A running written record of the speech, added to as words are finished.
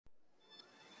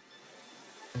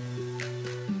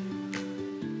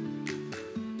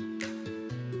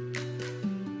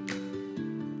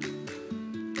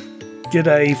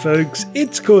G'day folks,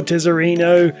 it's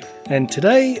Cortezerino, and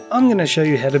today I'm going to show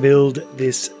you how to build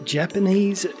this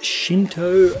Japanese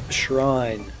Shinto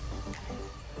Shrine.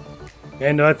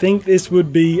 And I think this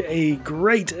would be a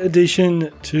great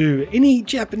addition to any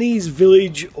Japanese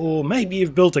village, or maybe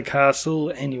you've built a castle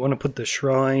and you want to put the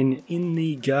shrine in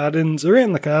the gardens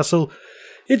around the castle.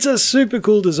 It's a super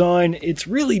cool design. It's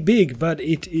really big, but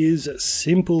it is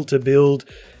simple to build.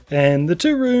 And the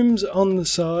two rooms on the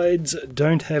sides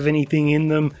don't have anything in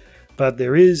them, but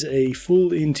there is a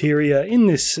full interior in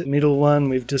this middle one.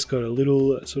 We've just got a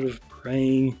little sort of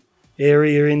praying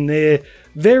area in there.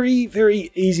 Very,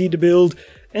 very easy to build.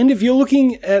 And if you're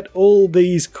looking at all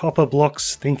these copper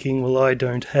blocks thinking, well, I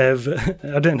don't have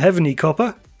any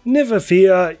copper, never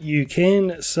fear, you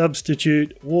can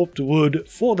substitute warped wood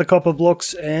for the copper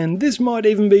blocks, and this might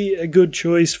even be a good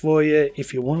choice for you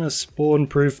if you want to spawn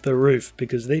proof the roof,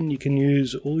 because then you can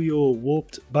use all your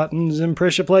warped buttons and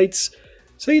pressure plates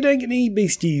so you don't get any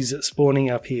beasties spawning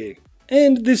up here.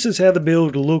 And this is how the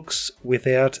build looks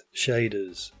without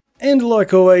shaders. And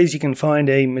like always, you can find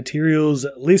a materials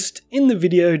list in the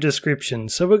video description.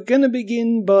 So we're going to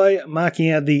begin by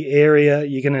marking out the area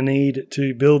you're going to need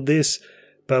to build this.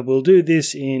 But we'll do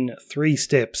this in 3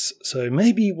 steps, so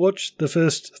maybe watch the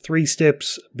first 3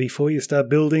 steps before you start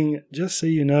building, just so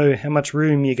you know how much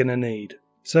room you're going to need.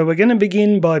 So we're going to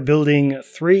begin by building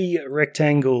 3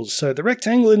 rectangles. So the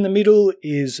rectangle in the middle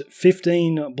is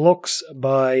 15 blocks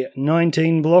by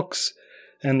 19 blocks,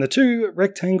 and the 2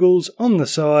 rectangles on the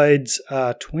sides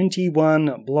are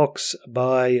 21 blocks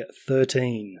by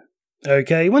 13.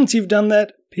 Okay, once you've done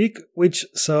that, pick which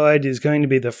side is going to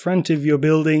be the front of your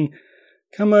building.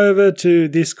 Come over to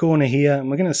this corner here, and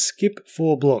we're going to skip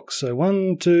 4 blocks. So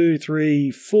 1, 2, 3,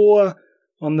 4.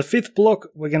 On the 5th block,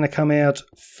 we're going to come out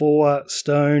 4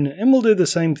 stone, and we'll do the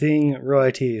same thing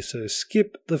right here. So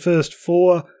skip the first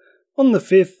 4. On the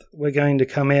 5th, we're going to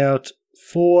come out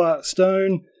 4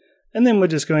 stone, and then we're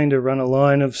just going to run a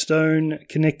line of stone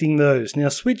connecting those. Now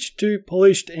switch to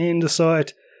polished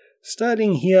andesite.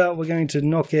 Starting here, we're going to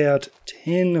knock out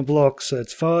 10 blocks. So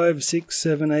it's 5, 6,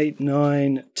 7, 8,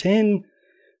 9, 10.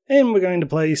 And we're going to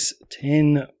place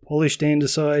 10 polished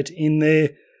andesite in there.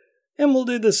 And we'll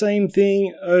do the same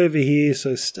thing over here.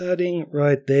 So starting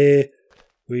right there,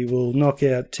 we will knock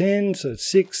out 10. So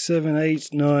 6, 7, 8,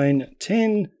 9,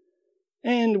 10.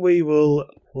 And we will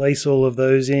place all of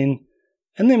those in.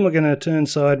 And then we're going to turn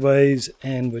sideways,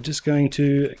 and we're just going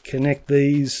to connect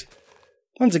these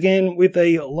once again with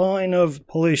a line of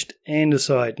polished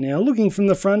andesite. Now looking from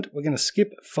the front, we're going to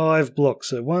skip 5 blocks.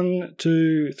 So 1,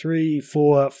 2, 3,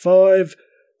 4, 5.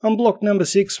 On block number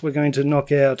 6, we're going to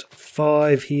knock out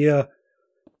 5 here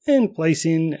and place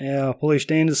in our polished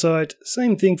andesite.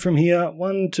 Same thing from here,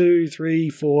 1, 2, 3,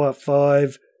 4,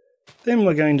 5. Then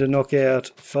we're going to knock out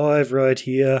 5 right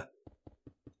here,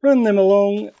 run them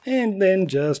along, and then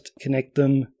just connect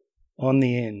them on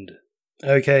the end.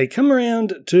 Okay, come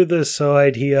around to the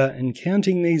side here, and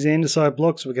counting these andesite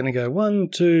blocks, we're going to go 1,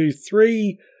 2,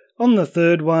 3. On the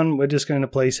 3rd one, we're just going to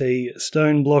place a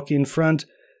stone block in front,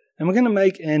 and we're going to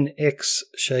make an X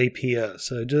shape here.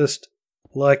 So just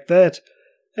like that.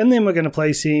 And then we're going to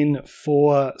place in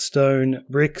 4 stone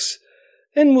bricks,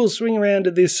 and we'll swing around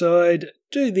to this side,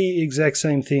 do the exact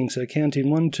same thing. So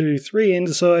counting 1, 2, 3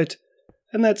 andesite,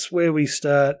 and that's where we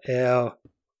start our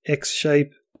X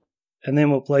shape. And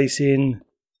then we'll place in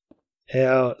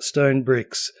our stone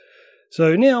bricks.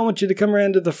 So now I want you to come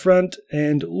around to the front,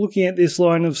 and looking at this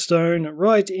line of stone,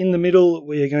 right in the middle,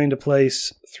 we are going to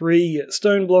place 3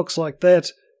 stone blocks like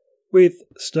that with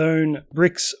stone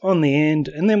bricks on the end,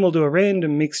 and then we'll do a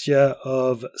random mixture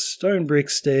of stone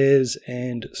brick stairs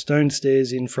and stone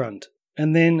stairs in front.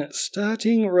 And then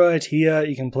starting right here,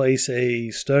 you can place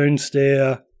a stone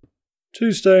stair,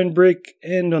 2 stone brick,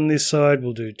 and on this side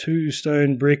we'll do 2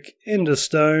 stone brick and a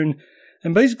stone.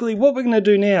 And basically what we're going to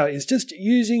do now is just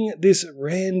using this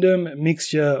random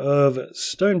mixture of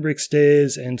stone brick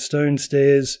stairs and stone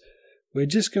stairs, we're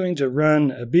just going to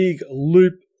run a big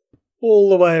loop all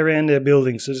the way around our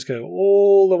building. So just go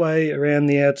all the way around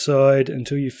the outside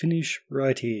until you finish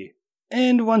right here.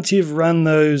 And once you've run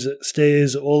those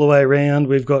stairs all the way around,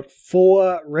 we've got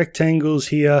 4 rectangles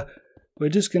here. We're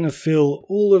just going to fill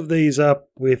all of these up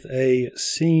with a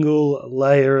single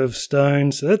layer of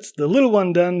stone. So that's the little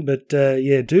one done, but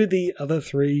yeah, do the other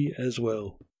 3 as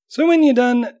well. So when you're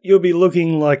done, you'll be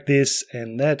looking like this,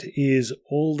 and that is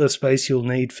all the space you'll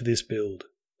need for this build.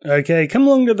 Okay, come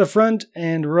along to the front,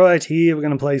 and right here we're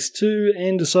going to place 2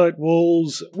 andesite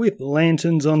walls with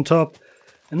lanterns on top.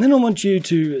 And then I want you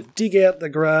to dig out the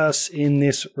grass in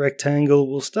this rectangle.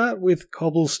 We'll start with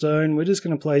cobblestone. We're just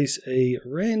going to place a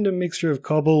random mixture of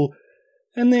cobble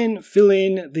and then fill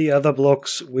in the other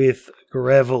blocks with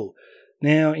gravel.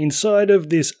 Now inside of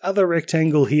this other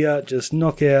rectangle here, just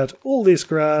knock out all this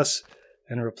grass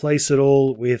and replace it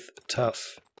all with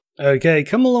tuff. Okay,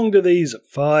 come along to these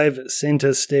 5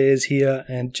 center stairs here,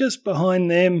 and just behind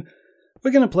them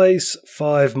we're going to place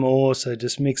 5 more, so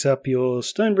just mix up your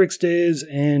stone brick stairs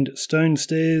and stone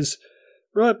stairs.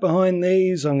 Right behind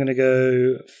these I'm going to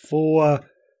go 4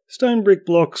 stone brick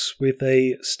blocks with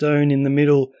a stone in the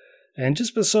middle, and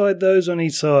just beside those on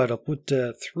each side I'll put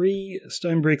 3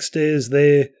 stone brick stairs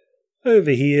there.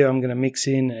 Over here I'm going to mix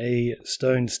in a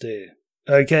stone stair.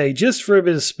 Okay, just for a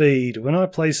bit of speed, when I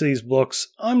place these blocks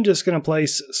I'm just going to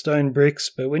place stone bricks,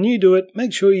 but when you do it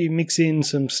make sure you mix in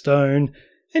some stone,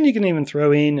 and you can even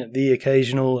throw in the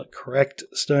occasional cracked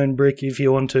stone brick if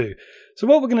you want to. So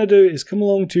what we're going to do is come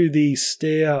along to the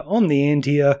stair on the end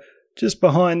here. Just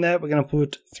behind that we're going to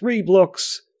put 3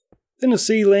 blocks, then a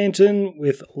sea lantern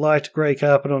with light grey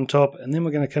carpet on top, and then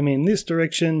we're going to come in this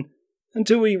direction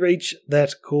until we reach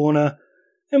that corner.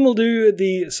 And we'll do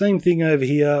the same thing over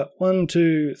here. 1,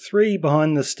 2, 3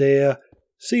 behind the stair,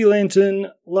 sea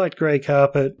lantern, light grey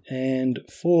carpet, and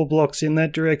 4 blocks in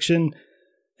that direction.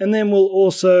 And then we'll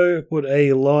also put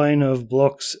a line of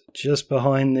blocks just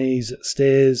behind these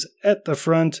stairs at the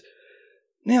front.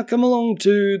 Now come along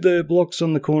to the blocks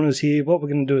on the corners here. What we're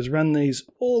going to do is run these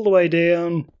all the way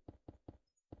down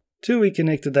till we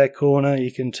connect to that corner.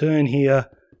 You can turn here,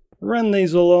 run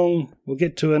these along. We'll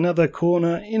get to another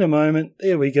corner in a moment.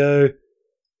 There we go.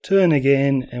 Turn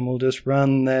again, and we'll just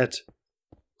run that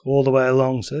all the way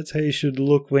along. So that's how you should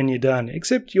look when you're done.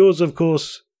 Except yours, of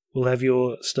course, will have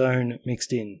your stone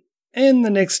mixed in. And the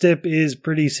next step is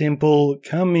pretty simple.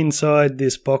 Come inside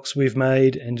this box we've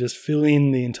made and just fill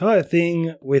in the entire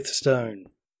thing with stone.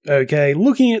 Okay,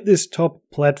 looking at this top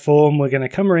platform, we're going to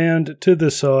come around to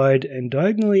the side, and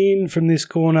diagonally in from this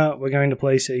corner we're going to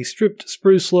place a stripped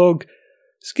spruce log,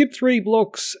 skip 3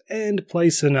 blocks and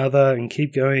place another, and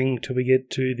keep going till we get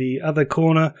to the other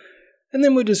corner. And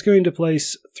then we're just going to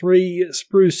place 3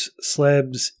 spruce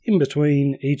slabs in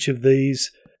between each of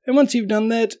these. And once you've done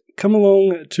that, come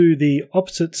along to the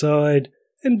opposite side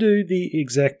and do the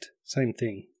exact same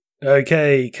thing.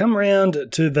 Okay, come around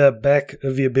to the back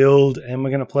of your build, and we're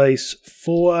going to place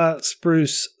 4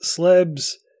 spruce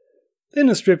slabs, then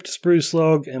a stripped spruce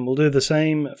log, and we'll do the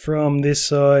same from this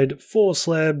side. 4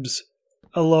 slabs,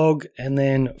 a log, and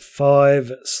then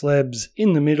 5 slabs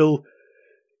in the middle.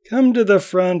 Come to the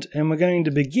front, and we're going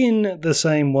to begin the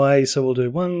same way. So we'll do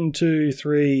 1, 2,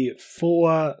 3,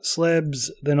 4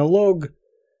 slabs, then a log.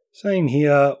 Same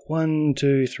here, 1,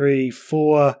 2, 3,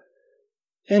 4,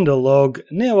 and a log.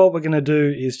 Now what we're going to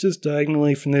do is just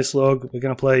diagonally from this log, we're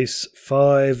going to place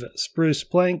 5 spruce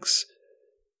planks,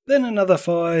 then another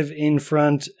 5 in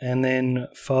front, and then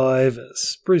 5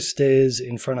 spruce stairs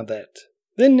in front of that.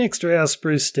 Then next to our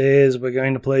spruce stairs, we're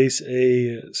going to place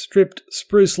a stripped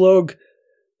spruce log.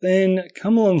 Then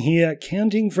come along here,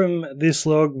 counting from this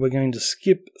log, we're going to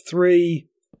skip 3,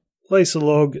 place a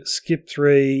log, skip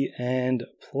 3, and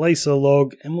place a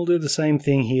log, and we'll do the same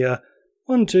thing here.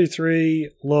 1, 2, 3,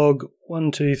 log,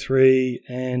 1, 2, 3,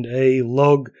 and a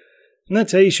log. And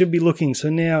that's how you should be looking. So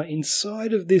now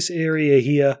inside of this area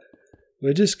here,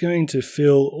 we're just going to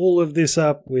fill all of this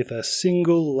up with a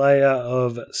single layer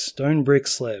of stone brick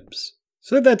slabs.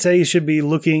 So that's how you should be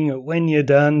looking when you're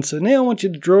done. So now I want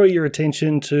you to draw your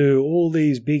attention to all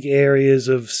these big areas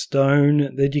of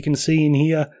stone that you can see in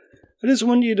here. I just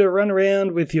want you to run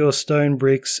around with your stone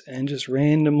bricks and just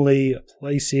randomly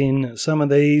place in some of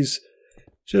these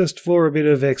just for a bit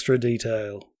of extra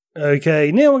detail.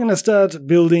 Okay, now we're going to start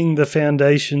building the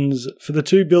foundations for the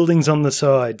 2 buildings on the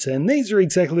sides, and these are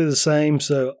exactly the same,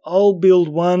 so I'll build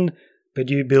one, but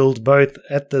you build both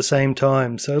at the same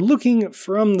time. So looking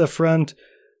from the front,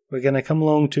 we're going to come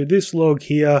along to this log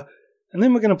here, and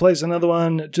then we're going to place another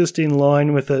one just in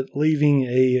line with it, leaving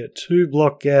a 2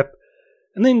 block gap,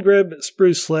 and then grab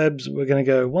spruce slabs. We're going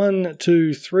to go 1,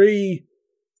 2, 3,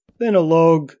 then a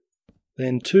log,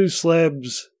 then 2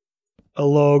 slabs, a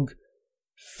log,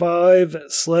 5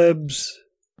 slabs,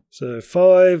 so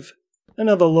 5,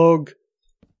 another log,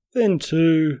 then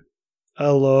 2,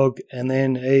 a log, and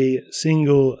then a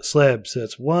single slab. So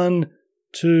that's 1,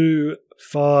 2,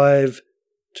 5,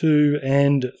 2,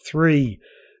 and 3.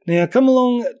 Now come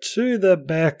along to the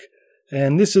back,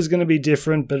 and this is going to be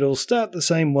different, but it'll start the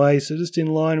same way. So just in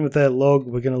line with that log,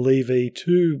 we're going to leave a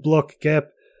 2 block gap.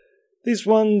 This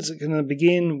one's going to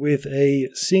begin with a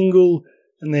single,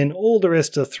 and then all the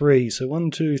rest are 3. So 1,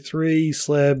 2, 3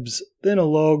 slabs, then a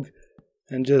log,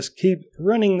 and just keep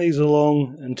running these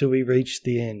along until we reach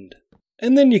the end.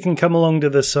 And then you can come along to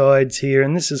the sides here,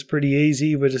 and this is pretty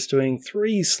easy. We're just doing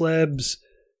 3 slabs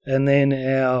and then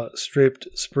our stripped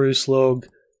spruce log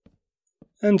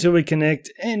until we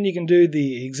connect, and you can do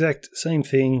the exact same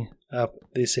thing up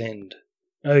this end.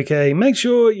 Okay, make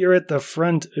sure you're at the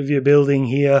front of your building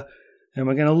here, and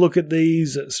we're going to look at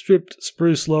these stripped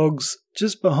spruce logs.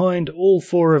 Just behind all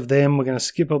 4 of them, we're going to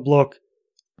skip a block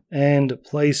and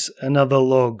place another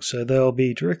log, so they'll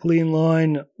be directly in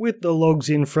line with the logs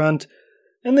in front.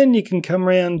 And then you can come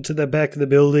around to the back of the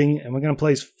building, and we're going to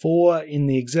place 4 in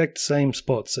the exact same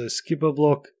spot. So skip a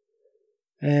block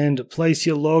and place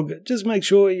your log. Just make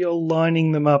sure you're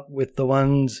lining them up with the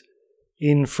ones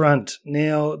in front.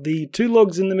 Now, the 2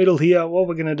 logs in the middle here, what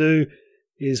we're going to do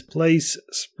is place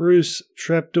spruce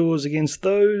trapdoors against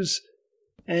those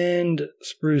and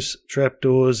spruce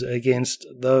trapdoors against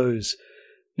those.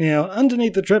 Now,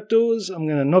 underneath the trapdoors, I'm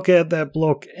going to knock out that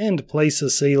block and place a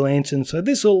sea lantern. So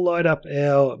this will light up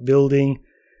our building,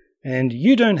 and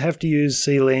you don't have to use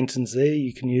sea lanterns there.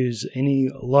 You can use any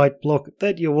light block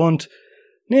that you want.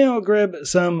 Now I'll grab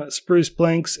some spruce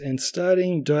planks, and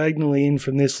starting diagonally in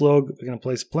from this log, we're going to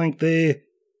place a plank there.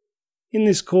 In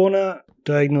this corner,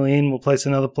 diagonally in, we'll place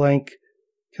another plank.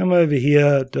 Come over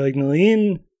here, diagonally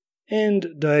in, and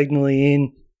diagonally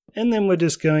in. And then we're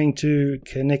just going to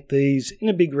connect these in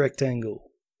a big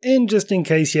rectangle. And just in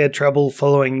case you had trouble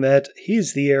following that,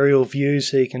 here's the aerial view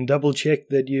so you can double check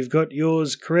that you've got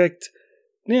yours correct.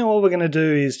 Now what we're going to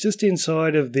do is just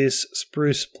inside of this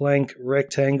spruce plank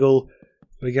rectangle,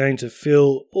 we're going to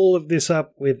fill all of this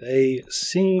up with a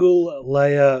single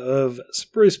layer of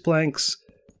spruce planks.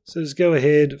 So just go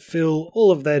ahead, fill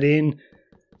all of that in.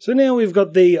 So now we've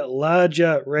got the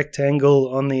larger rectangle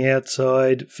on the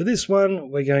outside. For this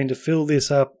one, we're going to fill this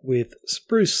up with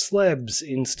spruce slabs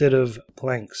instead of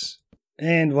planks.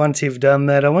 And once you've done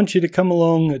that, I want you to come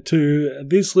along to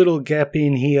this little gap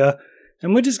in here,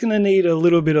 and we're just going to need a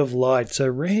little bit of light. So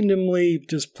randomly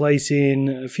just place in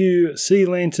a few sea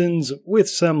lanterns with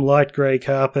some light grey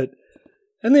carpet.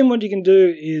 And then what you can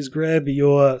do is grab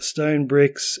your stone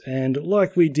bricks, and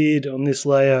like we did on this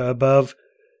layer above,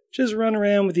 just run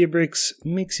around with your bricks,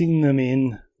 mixing them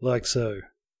in like so.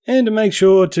 And make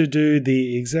sure to do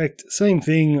the exact same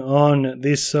thing on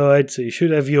this side, so you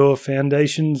should have your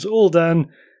foundations all done.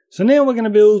 So now we're going to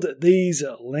build these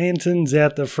lanterns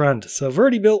out the front. So I've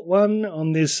already built one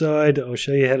on this side. I'll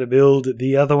show you how to build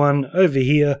the other one over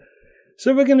here.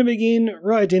 So we're going to begin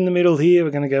right in the middle here.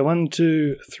 We're going to go 1,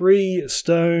 2, 3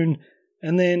 stone,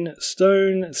 and then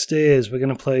stone stairs. We're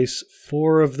going to place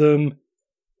 4 of them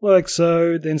like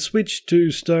so, then switch to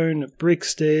stone brick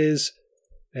stairs,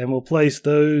 and we'll place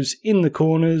those in the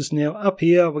corners. Now up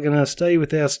here, we're going to stay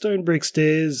with our stone brick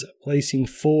stairs, placing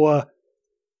 4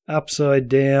 upside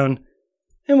down,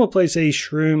 and we'll place a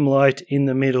shroom light in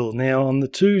the middle. Now on the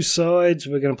 2 sides,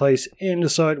 we're going to place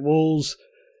andesite walls,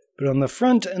 but on the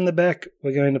front and the back,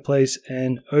 we're going to place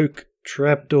an oak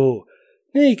trapdoor.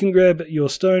 Now you can grab your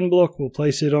stone block, we'll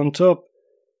place it on top.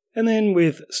 And then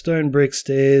with stone brick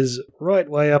stairs, right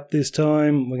way up this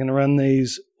time, we're going to run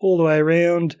these all the way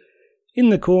around. In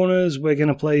the corners, we're going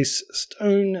to place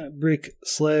stone brick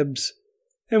slabs,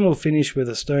 and we'll finish with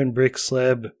a stone brick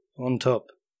slab on top.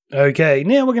 Okay,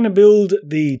 now we're going to build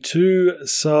the 2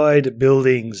 side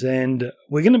buildings, and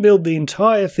we're going to build the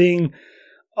entire thing.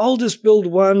 I'll just build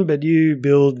one, but you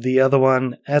build the other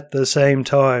one at the same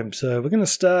time. So we're going to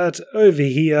start over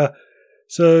here.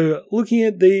 So looking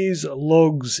at these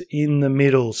logs in the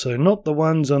middle, so not the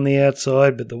ones on the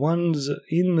outside, but the ones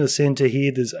in the center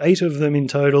here, there's 8 of them in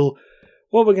total.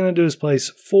 What we're going to do is place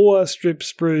 4 strip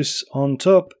spruce on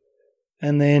top,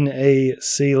 and then a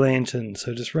sea lantern.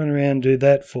 So just run around and do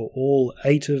that for all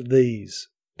 8 of these.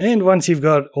 And once you've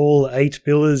got all 8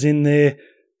 pillars in there,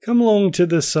 come along to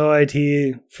the side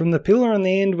here. From the pillar on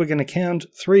the end, we're going to count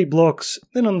 3 blocks.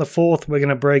 Then on the 4th, we're going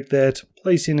to break that,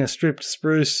 place in a stripped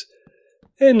spruce.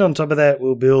 And on top of that,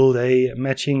 we'll build a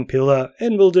matching pillar,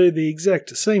 and we'll do the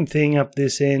exact same thing up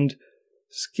this end.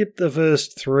 Skip the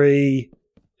first 3,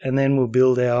 and then we'll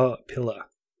build our pillar.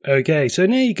 Okay, so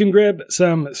now you can grab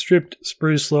some stripped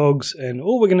spruce logs, and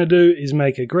all we're going to do is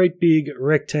make a great big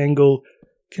rectangle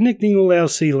connecting all our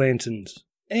sea lanterns.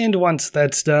 And once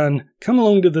that's done, come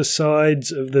along to the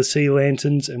sides of the sea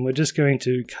lanterns, and we're just going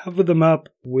to cover them up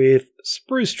with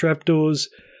spruce trapdoors.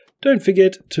 Don't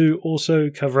forget to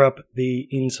also cover up the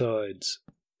insides.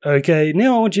 Okay,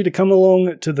 now I want you to come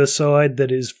along to the side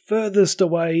that is furthest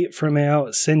away from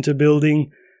our center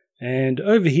building. And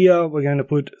over here, we're going to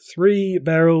put 3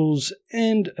 barrels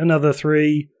and another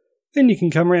 3. Then you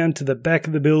can come around to the back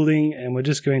of the building, and we're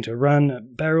just going to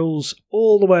run barrels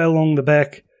all the way along the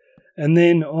back. And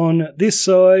then on this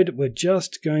side, we're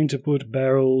just going to put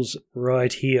barrels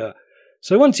right here.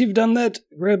 So once you've done that,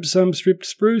 grab some stripped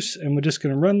spruce and we're just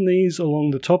going to run these along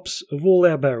the tops of all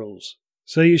our barrels.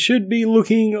 So you should be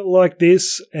looking like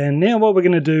this, and now what we're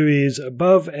going to do is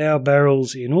above our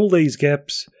barrels in all these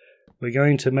gaps, we're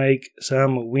going to make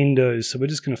some windows. So we're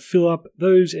just going to fill up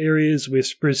those areas with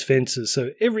spruce fences. So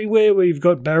everywhere we've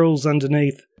got barrels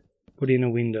underneath, put in a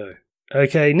window.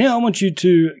 Okay, now I want you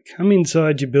to come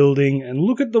inside your building and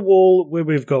look at the wall where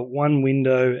we've got one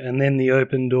window and then the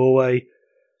open doorway.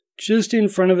 Just in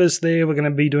front of us there, we're going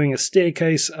to be doing a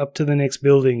staircase up to the next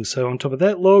building. So on top of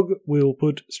that log, we'll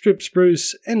put stripped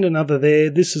spruce and another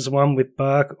there. This is one with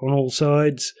bark on all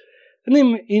sides. And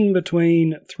then in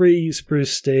between, 3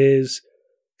 spruce stairs.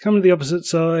 Come to the opposite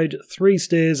side, 3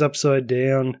 stairs upside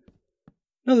down.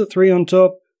 Another 3 on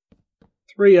top,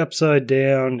 3 upside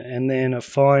down, and then a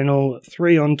final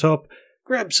 3 on top.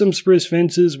 Grab some spruce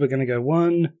fences. We're going to go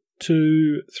 1,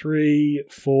 2, 3,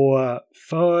 4,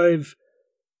 5.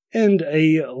 And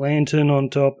a lantern on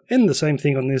top, and the same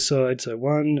thing on this side. So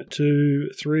 1,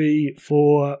 2, 3,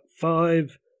 4,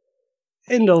 5,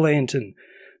 and a lantern.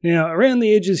 Now around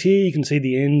the edges here you can see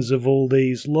the ends of all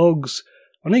these logs.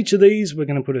 On each of these we're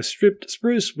going to put a stripped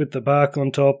spruce with the bark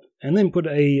on top, and then put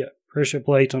a pressure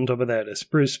plate on top of that, a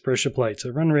spruce pressure plate. So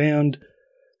run around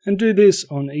and do this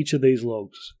on each of these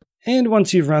logs. And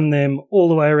once you've run them all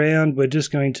the way around, we're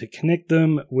just going to connect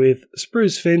them with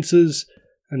spruce fences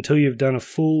until you've done a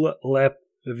full lap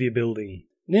of your building.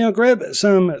 Now grab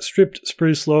some stripped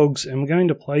spruce logs and we're going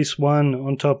to place one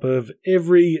on top of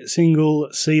every single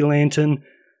sea lantern,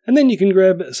 and then you can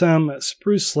grab some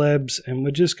spruce slabs and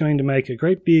we're just going to make a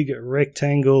great big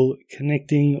rectangle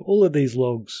connecting all of these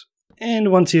logs. And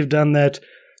once you've done that,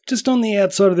 just on the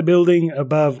outside of the building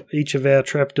above each of our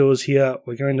trapdoors here,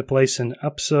 we're going to place an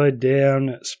upside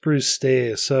down spruce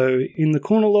stair. So in the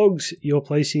corner logs you're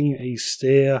placing a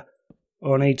stair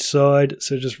on each side,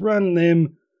 so just run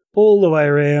them all the way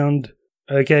around.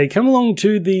 Okay, come along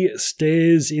to the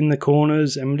stairs in the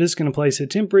corners and we're just going to place a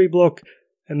temporary block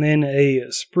and then a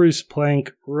spruce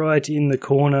plank right in the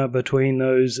corner between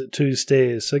those 2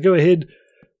 stairs. So go ahead,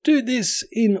 do this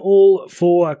in all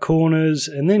 4 corners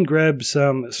and then grab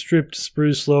some stripped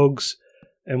spruce logs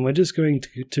and we're just going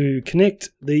to connect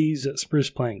these spruce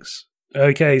planks.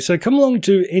 Okay, so come along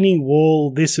to any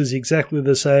wall. This is exactly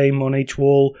the same on each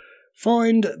wall.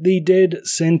 Find the dead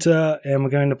center and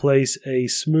we're going to place a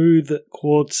smooth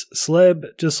quartz slab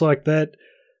just like that.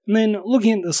 And then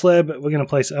looking at the slab, we're going to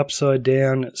place upside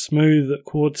down smooth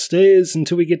quartz stairs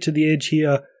until we get to the edge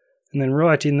here. And then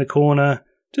right in the corner,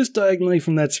 just diagonally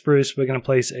from that spruce, we're going to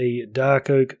place a dark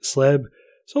oak slab.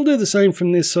 So I'll do the same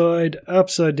from this side,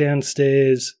 upside down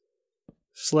stairs,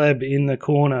 slab in the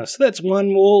corner. So that's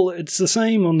one wall. It's the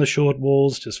same on the short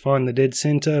walls. Just find the dead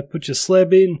center, put your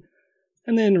slab in,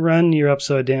 and then run your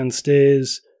upside down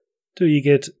stairs till you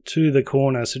get to the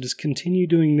corner. So just continue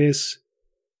doing this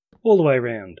all the way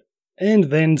around. And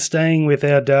then staying with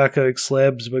our dark oak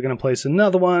slabs, we're going to place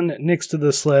another one next to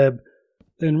the slab,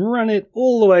 then run it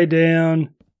all the way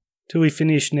down till we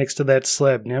finish next to that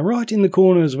slab. Now right in the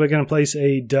corners we're going to place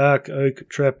a dark oak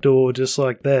trapdoor just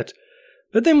like that.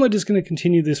 But then we're just going to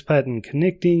continue this pattern,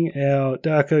 connecting our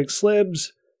dark oak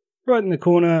slabs, right in the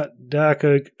corner, dark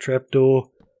oak trapdoor,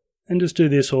 and just do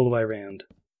this all the way around.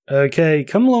 Okay,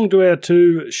 come along to our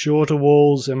 2 shorter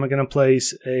walls and we're going to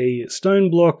place a stone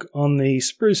block on the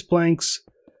spruce planks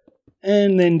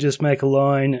and then just make a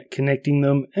line connecting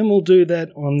them, and we'll do that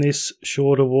on this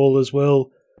shorter wall as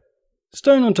well.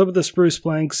 Stone on top of the spruce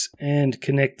planks and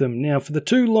connect them. Now for the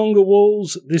 2 longer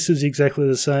walls, this is exactly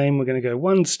the same. We're going to go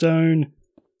 1 stone,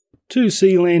 2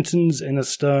 sea lanterns and a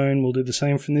stone. We'll do the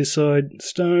same from this side.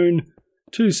 Stone,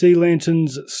 2 sea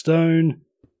lanterns, stone,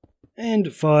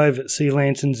 and 5 sea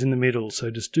lanterns in the middle.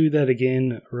 So just do that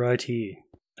again right here.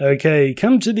 Okay,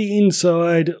 come to the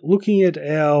inside. Looking at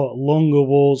our longer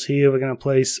walls here, we're going to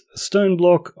place a stone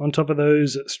block on top of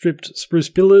those stripped spruce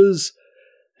pillars.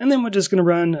 And then we're just going to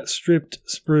run stripped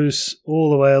spruce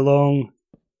all the way along,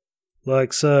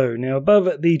 like so. Now above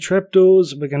the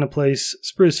trapdoors, we're going to place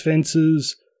spruce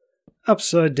fences,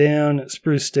 upside down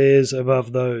spruce stairs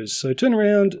above those. So turn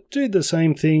around, do the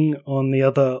same thing on the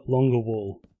other longer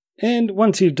wall. And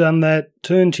once you've done that,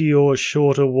 turn to your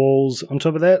shorter walls. On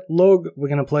top of that log, we're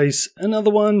going to place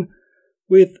another one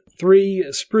with 3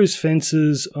 spruce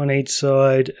fences on each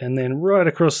side, and then right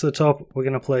across the top, we're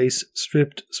going to place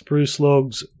stripped spruce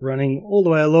logs running all the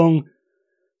way along.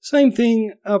 Same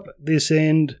thing up this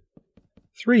end,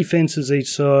 3 fences each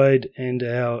side, and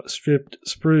our stripped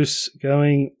spruce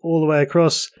going all the way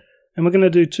across. And we're going to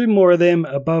do 2 more of them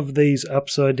above these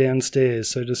upside down stairs.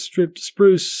 So just stripped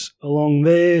spruce along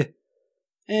there,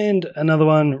 and another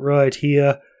one right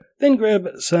here. Then grab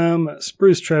some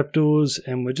spruce trapdoors,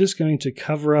 and we're just going to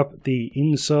cover up the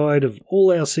inside of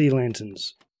all our sea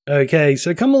lanterns. Okay,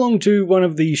 so come along to one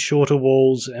of these shorter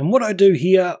walls, and what I do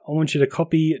here, I want you to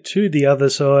copy to the other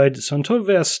side. So on top of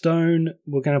our stone,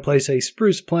 we're going to place a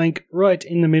spruce plank right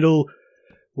in the middle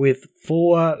with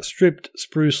 4 stripped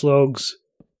spruce logs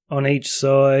on each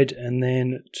side, and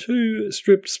then 2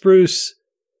 stripped spruce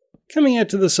coming out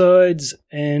to the sides,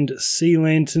 and sea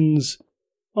lanterns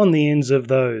on the ends of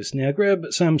those. Now grab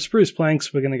some spruce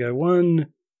planks. We're going to go 1,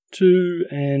 2,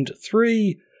 and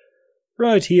 3.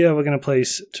 Right here we're going to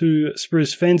place 2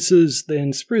 spruce fences,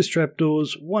 then spruce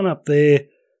trapdoors, 1 up there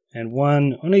and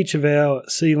 1 on each of our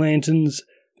sea lanterns.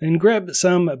 Then grab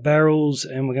some barrels,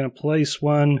 and we're going to place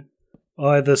 1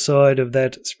 either side of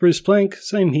that spruce plank.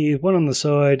 Same here, 1 on the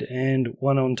side and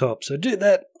 1 on top. So do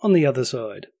that on the other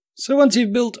side. So once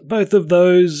you've built both of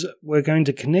those, we're going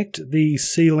to connect the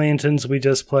sea lanterns we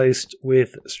just placed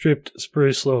with stripped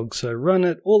spruce logs. So run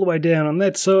it all the way down on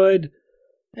that side,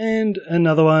 and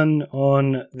another one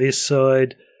on this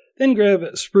side. Then grab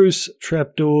spruce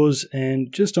trapdoors,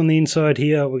 and just on the inside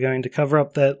here, we're going to cover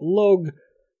up that log,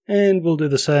 and we'll do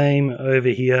the same over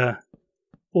here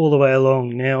all the way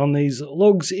along. Now on these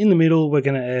logs in the middle, we're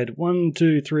going to add 1,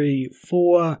 2, 3,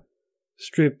 4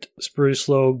 stripped spruce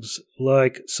logs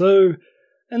like so,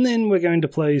 and then we're going to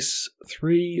place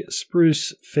 3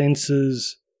 spruce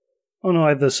fences on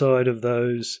either side of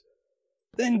those.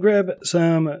 Then grab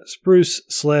some spruce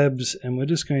slabs, and we're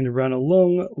just going to run a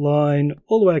long line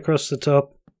all the way across the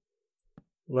top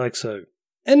like so.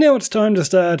 And now it's time to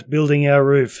start building our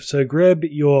roof. So grab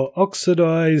your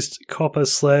oxidized copper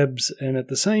slabs, and at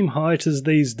the same height as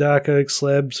these dark oak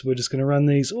slabs, we're just going to run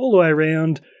these all the way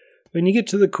around. When you get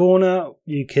to the corner,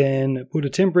 you can put a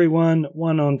temporary one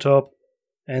on top,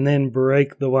 and then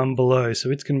break the one below. So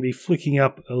it's going to be flicking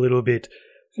up a little bit.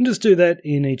 And just do that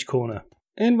in each corner.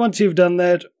 And once you've done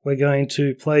that, we're going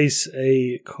to place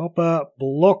a copper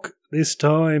block this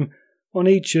time on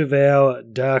each of our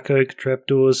dark oak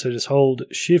trapdoors. So just hold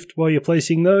shift while you're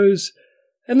placing those.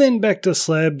 And then back to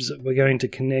slabs, we're going to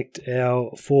connect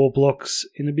our 4 blocks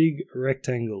in a big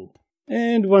rectangle.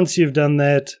 And once you've done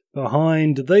that,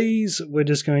 behind these, we're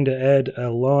just going to add a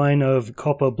line of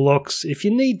copper blocks. If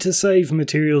you need to save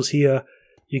materials here,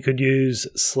 you could use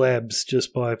slabs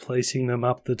just by placing them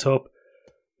up the top.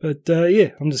 But yeah,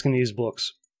 I'm just going to use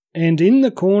blocks. And in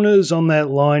the corners on that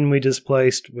line we just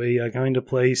placed, we are going to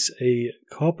place a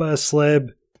copper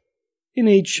slab in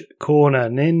each corner.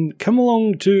 And then come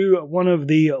along to one of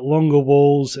the longer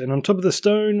walls, and on top of the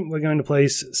stone, we're going to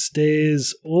place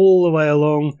stairs all the way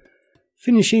along,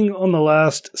 finishing on the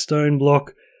last stone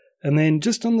block. And then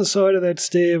just on the side of that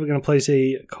stair, we're going to place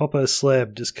a copper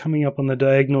slab just coming up on the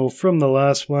diagonal from the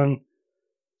last one.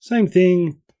 Same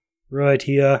thing right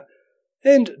here.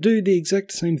 And do the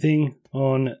exact same thing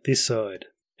on this side.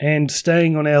 And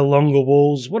staying on our longer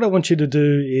walls, what I want you to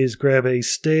do is grab a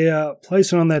stair,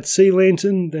 place it on that sea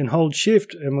lantern, then hold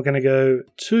shift, and we're going to go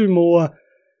 2 more.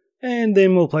 And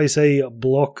then we'll place a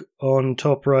block on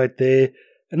top right there.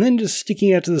 And then just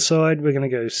sticking out to the side, we're going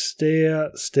to go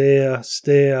stair, stair,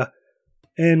 stair,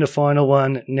 and a final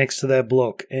one next to that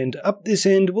block. And up this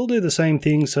end, we'll do the same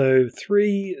thing. So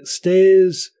 3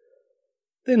 stairs,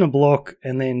 then a block,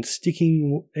 and then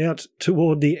sticking out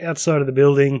toward the outside of the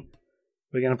building,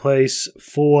 we're going to place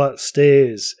 4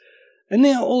 stairs. And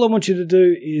now all I want you to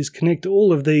do is connect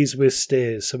all of these with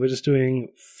stairs. So we're just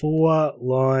doing 4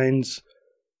 lines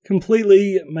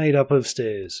completely made up of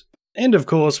stairs. And of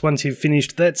course, once you've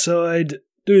finished that side,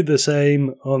 do the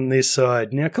same on this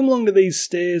side. Now come along to these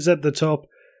stairs at the top.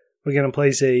 We're going to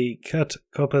place a cut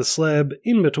copper slab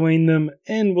in between them,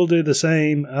 and we'll do the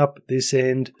same up this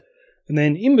end. And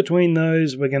then in between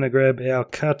those, we're going to grab our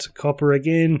cut copper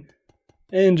again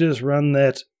and just run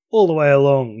that all the way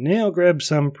along. Now grab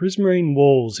some prismarine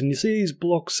walls, and you see these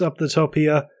blocks up the top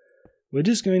here. We're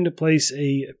just going to place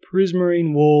a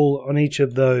prismarine wall on each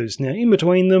of those. Now in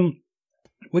between them,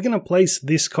 we're going to place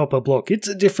this copper block. It's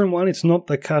a different one, it's not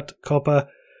the cut copper.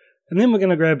 And then we're going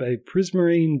to grab a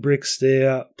prismarine brick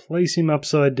stair, place him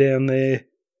upside down there,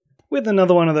 with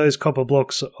another one of those copper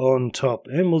blocks on top.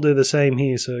 And we'll do the same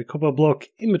here. So copper block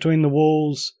in between the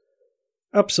walls,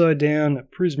 upside down,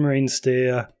 prismarine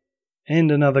stair,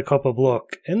 and another copper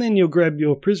block. And then you'll grab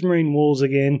your prismarine walls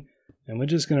again, and we're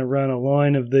just going to run a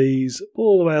line of these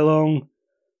all the way along.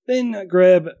 Then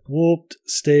grab warped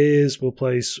stairs, we'll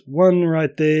place one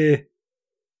right there,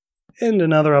 and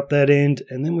another up that end,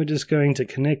 and then we're just going to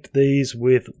connect these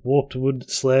with warped wood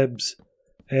slabs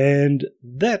And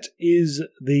that is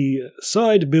the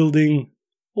side building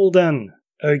all done.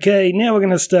 Okay, now we're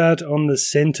going to start on the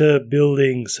center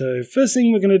building. So first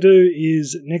thing we're going to do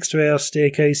is next to our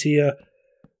staircase here,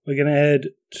 we're going to add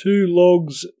 2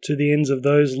 logs to the ends of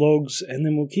those logs, and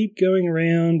then we'll keep going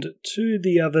around to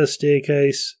the other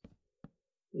staircase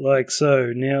like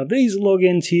so. Now these log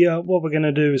ends here, what we're going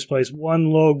to do is place 1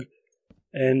 log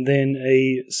and then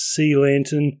a sea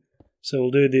lantern. So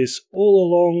we'll do this all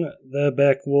along the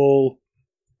back wall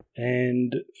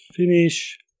and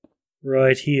finish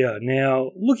right here. Now,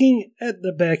 looking at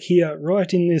the back here,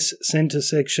 right in this center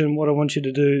section, what I want you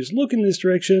to do is look in this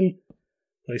direction,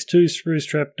 place 2 spruce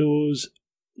trapdoors,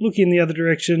 look in the other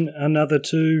direction, another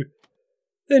 2,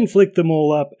 then flick them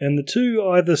all up, and the 2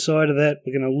 either side of that,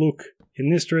 we're going to look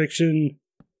in this direction,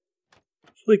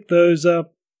 flick those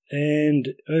up, and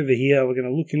over here, we're going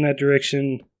to look in that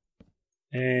direction,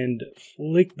 and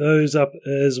flick those up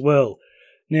as well.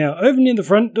 Now, over near the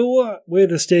front door, where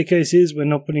the staircase is, we're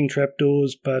not putting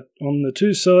trapdoors, but on the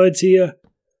 2 sides here,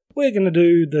 we're going to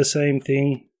do the same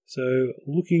thing. So,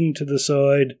 looking to the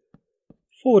side,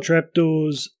 4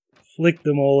 trapdoors, flick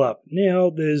them all up. Now,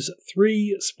 there's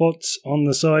 3 spots on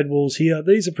the side walls here.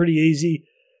 These are pretty easy.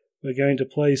 We're going to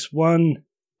place 1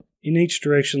 in each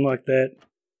direction like that,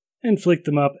 and flick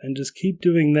them up, and just keep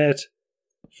doing that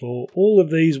for all of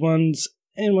these ones.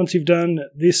 And once you've done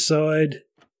this side,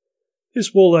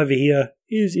 this wall over here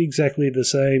is exactly the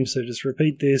same, so just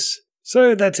repeat this.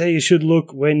 So that's how you should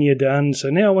look when you're done. So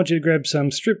now I want you to grab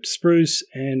some stripped spruce,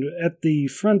 and at the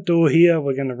front door here,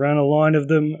 we're going to run a line of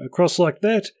them across like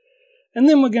that. And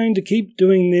then we're going to keep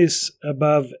doing this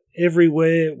above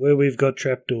everywhere where we've got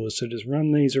trapdoors. So just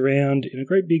run these around in a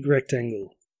great big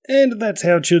rectangle. And that's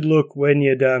how it should look when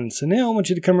you're done. So now I want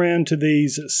you to come around to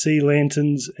these sea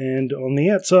lanterns, and on the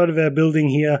outside of our building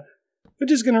here, we're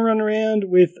just going to run around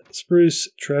with spruce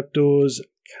trapdoors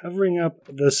covering up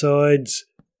the sides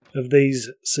of these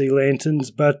sea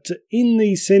lanterns, but in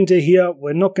the center here,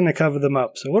 we're not going to cover them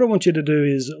up. So what I want you to do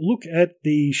is look at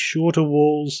the shorter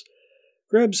walls,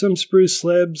 grab some spruce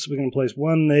slabs, we're going to place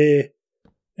 1 there,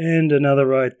 and another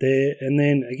right there, and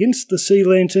then against the sea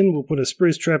lantern, we'll put a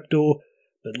spruce trapdoor,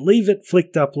 but leave it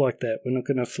flicked up like that. We're not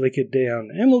going to flick it down.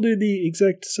 And we'll do the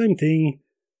exact same thing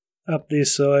up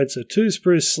this side. So 2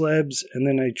 spruce slabs and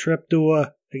then a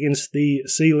trapdoor against the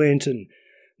sea lantern.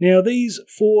 Now these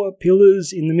 4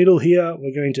 pillars in the middle here,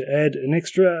 we're going to add an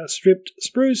extra stripped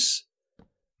spruce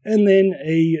and then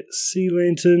a sea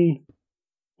lantern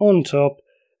on top.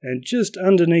 And just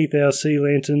underneath our sea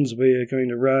lanterns, we are going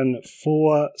to run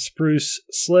 4 spruce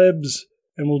slabs,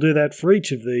 and we'll do that for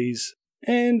each of these.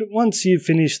 And once you've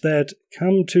finished that,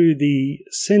 come to the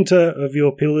center of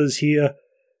your pillars here,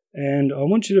 and I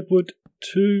want you to put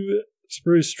 2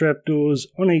 spruce trapdoors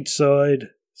on each side,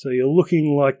 so you're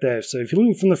looking like that. So if you're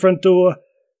looking from the front door,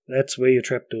 that's where your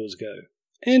trapdoors go.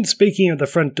 And speaking of the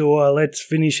front door, let's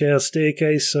finish our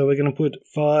staircase. So we're going to put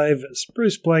 5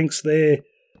 spruce planks there,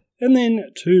 and then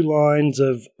 2 lines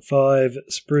of 5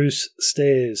 spruce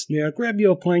stairs. Now grab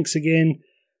your planks again,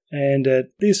 and at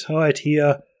this height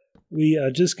here, we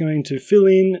are just going to fill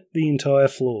in the entire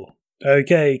floor.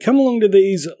 Okay, come along to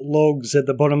these logs at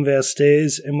the bottom of our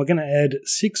stairs, and we're going to add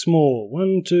 6 more.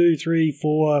 1, 2, 3,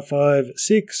 4, 5,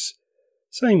 6.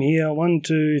 Same here, 1,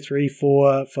 2, 3,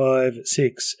 4, 5,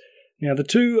 6. Now the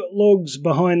 2 logs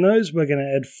behind those, we're going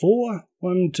to add 4.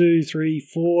 1, 2, 3,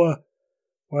 4.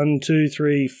 1, 2,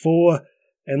 3, 4.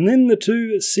 And then the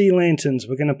 2 sea lanterns,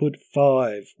 we're going to put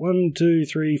 5. 1, 2,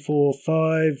 3, 4,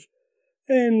 5.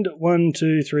 And 1,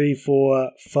 2, 3,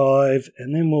 4, 5.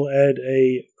 And then we'll add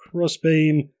a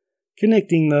crossbeam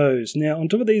connecting those. Now on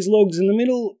top of these logs in the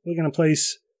middle, we're going to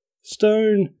place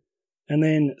stone and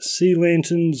then sea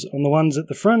lanterns on the ones at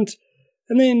the front,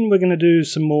 and then we're going to do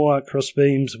some more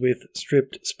crossbeams with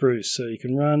stripped spruce. So you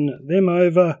can run them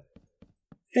over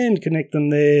and connect them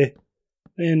there,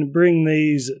 then bring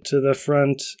these to the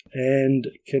front and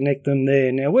connect them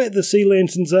there. Now where the sea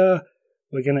lanterns are,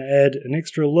 we're going to add an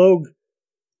extra log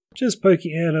just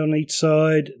poking out on each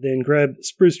side, then grab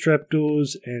spruce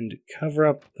trapdoors and cover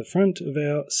up the front of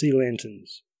our sea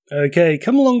lanterns. Okay,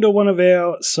 come along to one of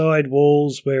our side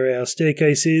walls where our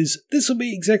staircase is. This will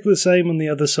be exactly the same on the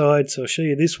other side, so I'll show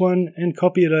you this one and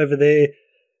copy it over there.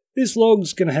 This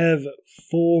log's going to have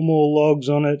 4 more logs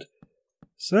on it.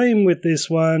 Same with this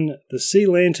one. The sea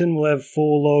lantern will have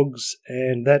 4 logs,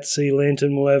 and that sea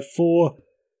lantern will have 4,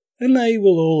 and they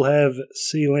will all have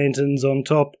sea lanterns on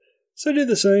top. So do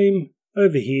the same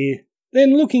over here.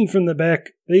 Then looking from the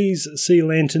back, these sea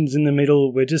lanterns in the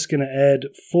middle, we're just going to add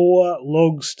 4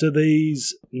 logs to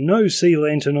these. No sea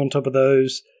lantern on top of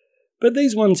those. But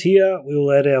these ones here,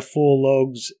 we'll add our 4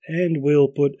 logs and we'll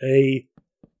put a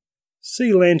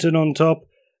sea lantern on top.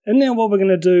 And now what we're going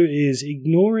to do is,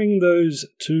 ignoring those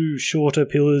 2 shorter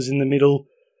pillars in the middle,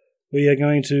 we are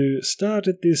going to start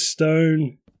at this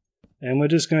stone and we're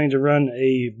just going to run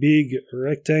a big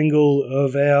rectangle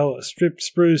of our stripped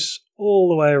spruce all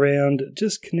the way around,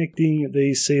 just connecting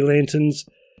these sea lanterns.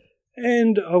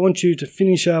 And I want you to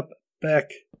finish up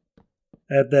back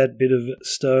at that bit of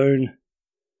stone,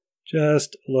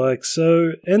 just like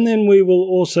so. And then we will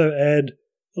also add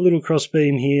a little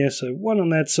crossbeam here, so 1 on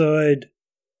that side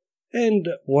and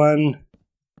 1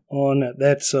 on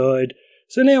that side.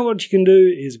 So now what you can do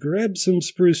is grab some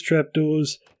spruce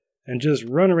trapdoors and just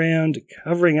run around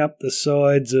covering up the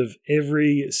sides of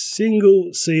every single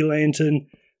sea lantern,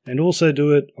 and also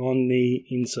do it on the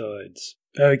insides.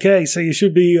 Okay, so you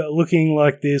should be looking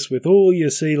like this with all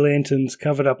your sea lanterns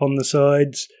covered up on the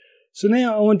sides. So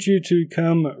now I want you to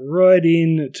come right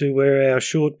in to where our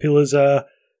short pillars are,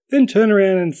 then turn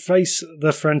around and face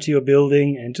the front of your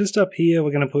building, and just up here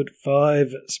we're going to put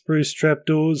 5 spruce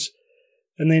trapdoors.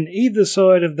 And then either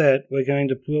side of that, we're going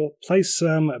to place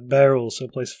some barrels. So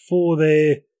place 4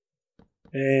 there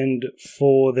and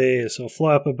 4 there. So I'll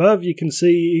fly up above. You can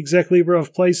see exactly where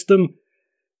I've placed them.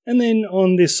 And then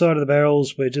on this side of the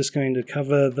barrels, we're just going to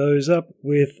cover those up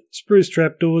with spruce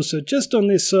trapdoors. So just on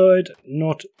this side,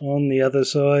 not on the other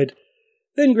side.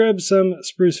 Then grab some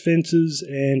spruce fences,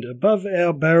 and above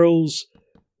our barrels,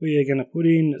 we are going to put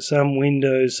in some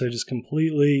windows. So just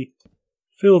completely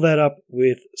fill that up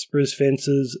with spruce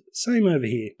fences. Same over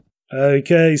here.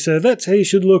 Okay, so that's how you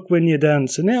should look when you're done.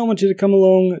 So now I want you to come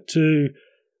along to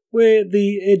where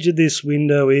the edge of this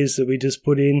window is that we just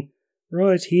put in.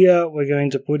 Right here, we're going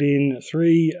to put in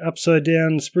 3 upside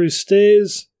down spruce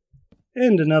stairs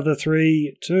and another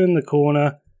 3, turn the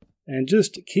corner, and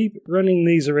just keep running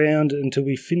these around until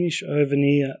we finish over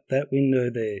near that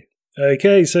window there.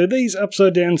 Okay, so these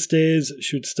upside down stairs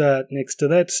should start next to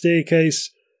that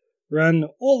staircase, run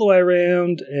all the way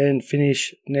around and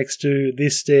finish next to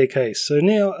this staircase. So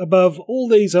now above all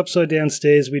these upside down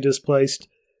stairs we just placed,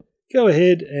 go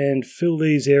ahead and fill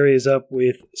these areas up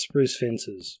with spruce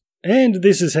fences. And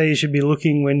this is how you should be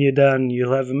looking when you're done.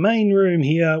 You'll have a main room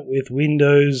here with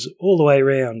windows all the way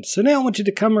around. So now I want you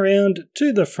to come around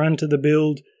to the front of the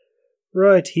build.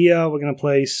 Right here we're going to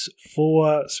place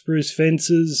 4 spruce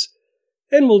fences,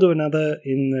 and we'll do another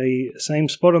in the same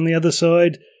spot on the other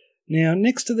side. Now,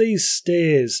 next to these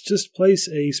stairs, just place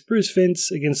a spruce fence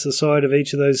against the side of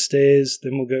each of those stairs.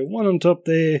 Then we'll go 1 on top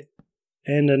there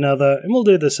and another. And we'll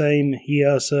do the same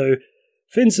here. So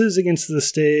fences against the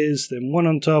stairs, then 1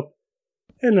 on top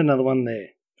and another one there.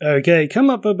 Okay, come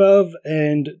up above,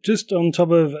 and just on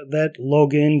top of that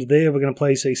log end there, we're going to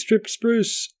place a stripped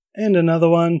spruce and another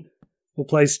one. We'll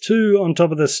place 2 on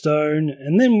top of the stone,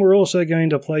 and then we're also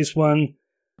going to place 1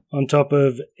 on top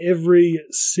of every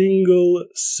single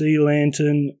sea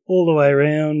lantern all the way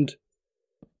around,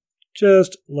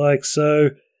 just like so.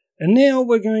 And now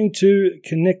we're going to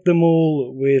connect them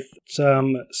all with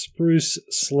some spruce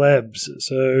slabs.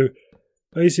 So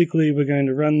basically we're going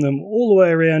to run them all the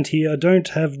way around here. I don't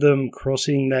have them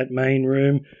crossing that main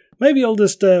room. Maybe I'll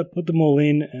just put them all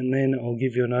in, and then I'll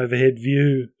give you an overhead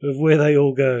view of where they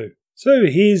all go. So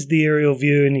here's the aerial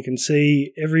view, and you can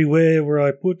see everywhere where I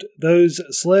put those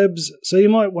slabs. So you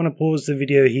might want to pause the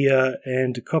video here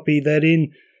and copy that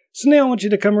in. So now I want you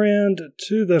to come around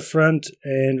to the front,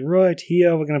 and right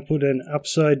here we're going to put an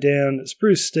upside down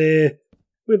spruce stair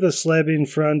with a slab in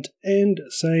front, and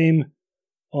same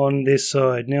on this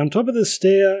side. Now on top of the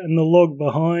stair and the log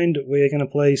behind, we're going to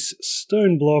place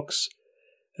stone blocks,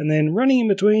 and then running in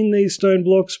between these stone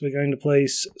blocks we're going to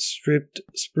place stripped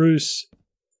spruce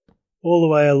all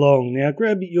the way along. Now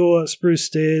grab your spruce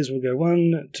stairs. We'll go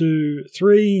 1, 2,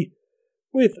 3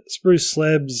 with spruce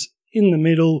slabs in the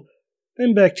middle.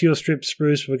 Then back to your stripped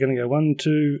spruce. We're going to go 1,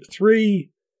 2,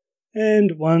 3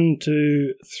 and 1,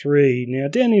 2, 3. Now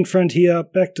down in front here,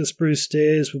 back to spruce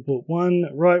stairs. We'll put 1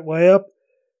 right way up,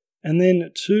 and then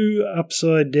 2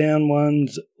 upside down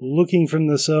ones looking from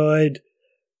the side,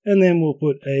 and then we'll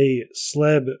put a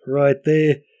slab right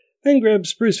there. Then grab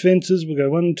spruce fences. We'll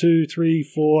go 1, 2, 3,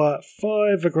 4,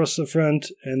 5 across the front,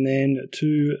 and then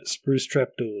 2 spruce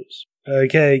trapdoors.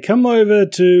 Okay, come over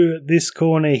to this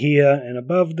corner here, and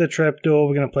above the trapdoor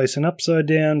we're going to place an upside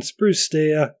down spruce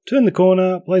stair, turn the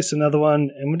corner, place another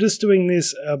one, and we're just doing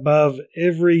this above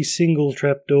every single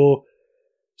trapdoor.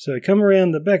 So come around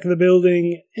the back of the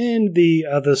building and the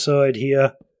other side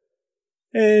here,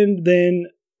 and then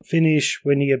finish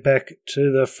when you get back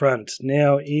to the front.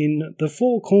 Now in the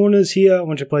 4 corners here, I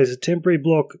want you to place a temporary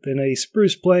block, then a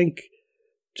spruce plank,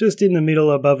 just in the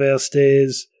middle above our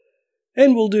stairs.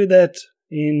 And we'll do that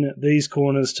in these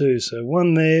corners too. So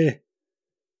one there,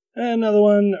 another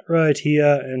one right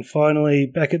here, and finally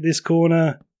back at this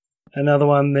corner, another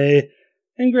one there.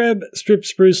 And grab stripped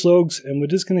spruce logs, and we're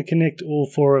just going to connect all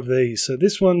 4 of these. So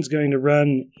this one's going to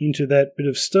run into that bit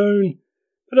of stone,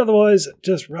 but otherwise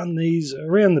just run these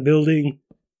around the building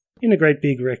in a great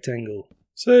big rectangle.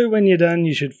 So when you're done,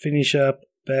 you should finish up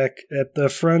back at the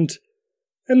front,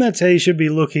 and that's how you should be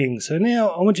looking. So now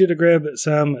I want you to grab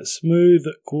some smooth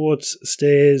quartz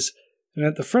stairs, and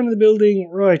at the front of the building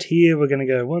right here we're going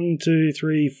to go 1, 2,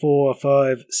 3, 4,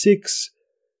 5, 6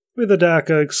 with a dark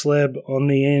oak slab on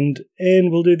the end, and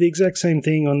we'll do the exact same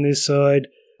thing on this side.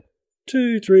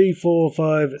 2, 3, 4,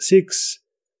 5, 6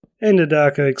 and a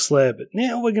dark oak slab.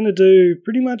 Now we're going to do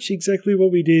pretty much exactly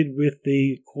what we did with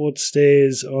the quartz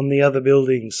stairs on the other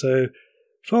building. So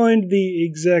find the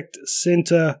exact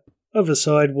center of a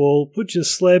side wall, put your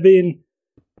slab in,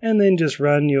 and then just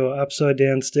run your upside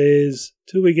down stairs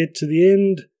till we get to the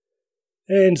end.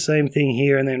 And same thing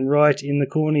here, and then right in the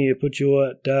corner you put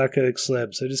your dark oak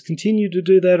slab. So just continue to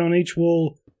do that on each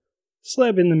wall.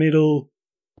 Slab in the middle,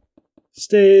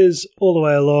 stairs all the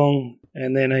way along,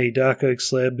 and then a dark oak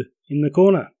slab in the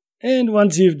corner. And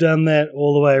once you've done that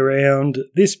all the way around,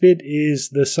 this bit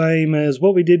is the same as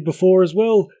what we did before as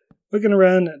well. We're going to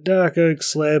run dark oak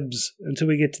slabs until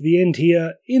we get to the end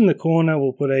here. In the corner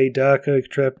we'll put a dark oak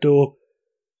trapdoor,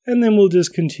 and then we'll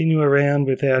just continue around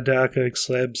with our dark oak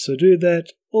slabs. So do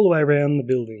that all the way around the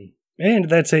building. And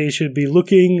that's how you should be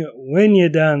looking when you're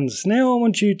done. So now I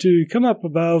want you to come up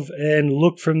above and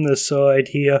look from the side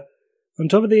here. On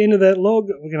top of the end of that log,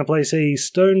 we're going to place a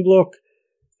stone block,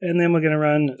 and then we're going to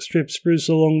run stripped spruce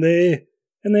along there,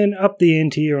 and then up the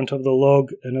end here on top of the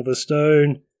log, another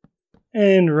stone,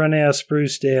 and run our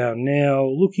spruce down. Now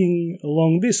looking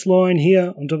along this line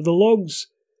here on top of the logs,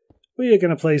 we are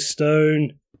going to place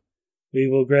stone. We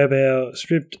will grab our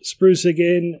stripped spruce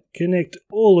again, connect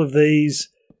all of these,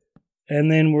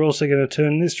 and then we're also going to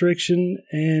turn this direction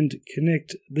and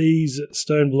connect these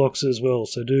stone blocks as well.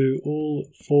 So do all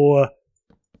 4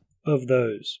 of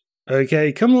those.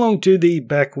 Okay, come along to the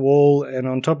back wall, and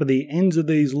on top of the ends of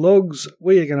these logs,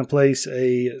 we are going to place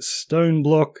a stone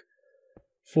block.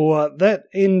 For that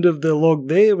end of the log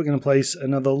there, we're going to place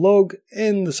another log,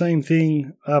 and the same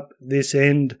thing up this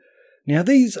end. Now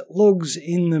these logs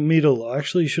in the middle, I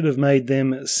actually should have made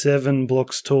them 7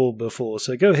 blocks tall before,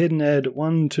 so go ahead and add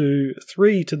 1, 2,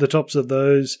 3 to the tops of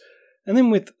those, and then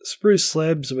with spruce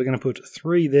slabs we're going to put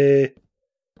 3 there,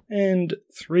 and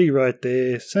 3 right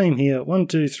there, same here, 1,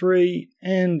 2, 3,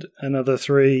 and another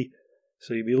 3,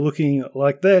 so you'll be looking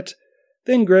like that.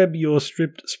 Then grab your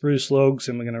stripped spruce logs,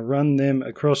 and we're going to run them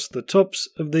across the tops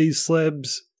of these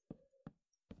slabs,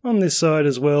 on this side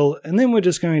as well, and then we're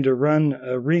just going to run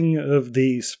a ring of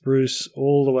the spruce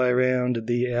all the way around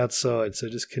the outside, so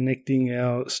just connecting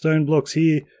our stone blocks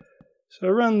here. So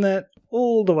run that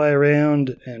all the way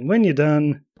around, and when you're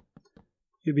done,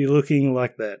 you'll be looking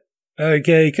like that.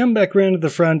 Okay, come back around to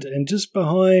the front, and just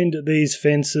behind these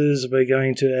fences we're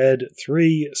going to add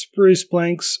 3 spruce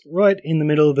planks right in the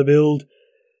middle of the build,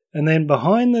 and then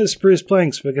behind those spruce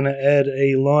planks we're going to add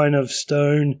a line of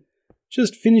stone,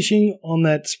 just finishing on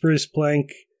that spruce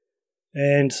plank,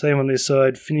 and same on this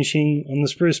side, finishing on the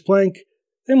spruce plank.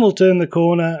 Then we'll turn the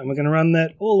corner, and we're going to run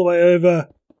that all the way over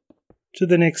to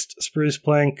the next spruce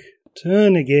plank,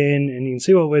 turn again, and you can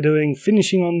see what we're doing,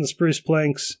 finishing on the spruce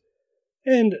planks,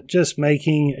 and just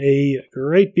making a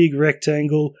great big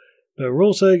rectangle. But we're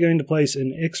also going to place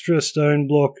an extra stone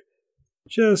block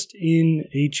just in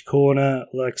each corner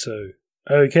like so.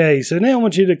 Okay, so now I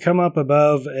want you to come up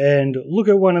above and look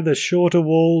at one of the shorter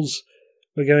walls.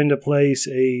 We're going to place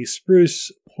a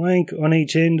spruce plank on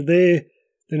each end there,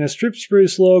 then a stripped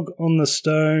spruce log on the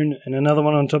stone and another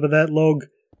one on top of that log,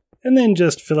 and then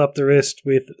just fill up the rest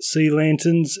with sea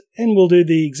lanterns, and we'll do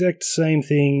the exact same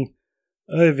thing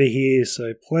over here.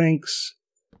 So planks,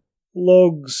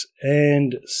 logs,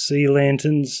 and sea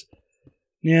lanterns.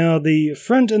 Now the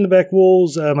front and the back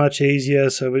walls are much easier,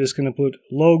 so we're just going to put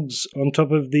logs on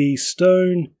top of the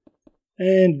stone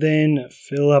and then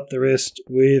fill up the rest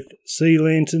with sea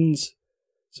lanterns.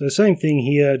 So same thing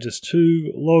here, just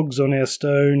 2 logs on our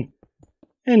stone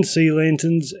and sea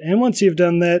lanterns, and once you've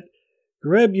done that,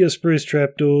 grab your spruce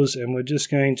trapdoors, and we're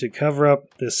just going to cover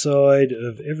up the side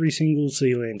of every single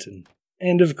sea lantern.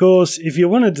 And of course, if you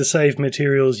wanted to save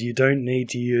materials, you don't need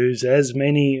to use as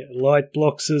many light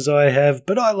blocks as I have,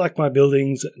 but I like my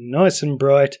buildings nice and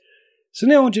bright. So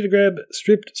now I want you to grab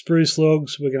stripped spruce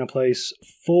logs. We're going to place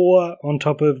 4 on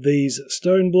top of these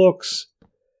stone blocks,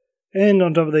 and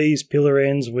on top of these pillar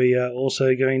ends we are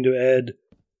also going to add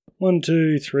 1,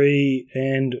 2, 3,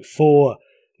 and 4.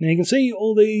 Now you can see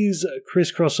all these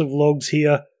crisscross of logs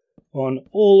here. On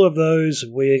all of those,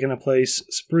 we are going to place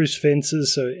spruce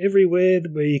fences. So everywhere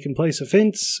where you can place a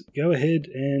fence, go ahead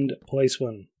and place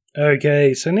one.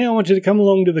 Okay, so now I want you to come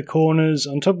along to the corners.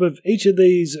 On top of each of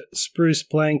these spruce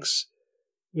planks,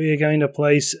 we are going to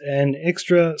place an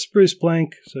extra spruce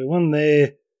plank. So one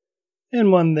there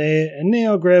and one there. And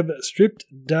now grab stripped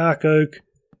dark oak.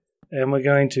 And we're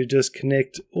going to just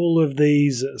connect all of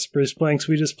these spruce planks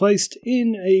we just placed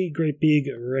in a great big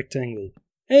rectangle.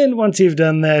 And once you've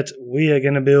done that, we are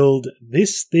going to build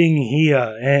this thing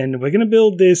here. And we're going to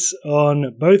build this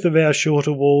on both of our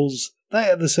shorter walls. They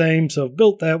are the same, so I've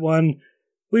built that one.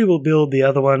 We will build the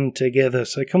other one together.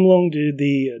 So come along to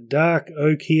the dark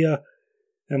oak here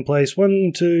and place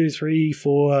 1, 2, 3,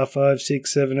 4, 5,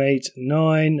 6, 7, 8,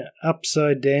 9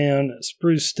 upside down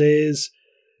spruce stairs.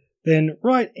 Then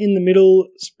right in the middle,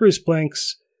 spruce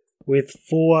planks with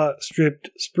 4 stripped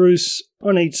spruce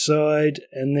on each side,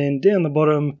 and then down the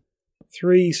bottom,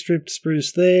 3 stripped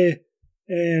spruce there,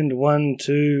 and 1,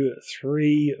 2,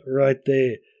 3 right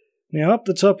there. Now up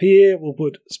the top here, we'll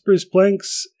put spruce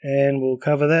planks, and we'll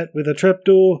cover that with a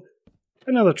trapdoor,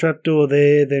 another trapdoor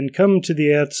there, then come to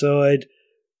the outside,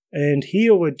 and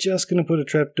here we're just going to put a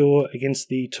trapdoor against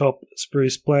the top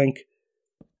spruce plank.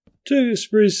 2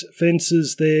 spruce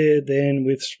fences there, then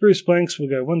with spruce planks we'll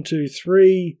go 1, 2,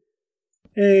 3,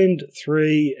 and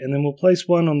 3, and then we'll place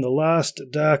one on the last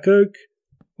dark oak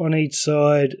on each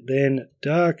side, then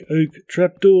dark oak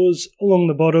trapdoors along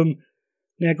the bottom.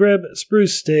 Now grab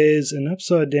spruce stairs, and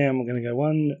upside down we're going to go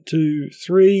 1, 2,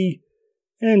 3,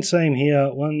 and same here,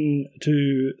 1,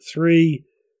 2, 3.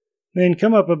 Then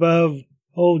come up above,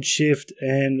 hold shift,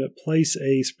 and place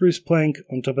a spruce plank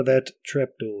on top of that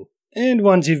trapdoor. And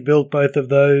once you've built both of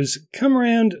those, come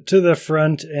around to the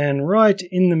front, and right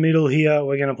in the middle here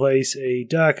we're going to place a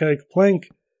dark oak plank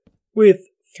with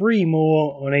 3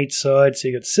 more on each side, so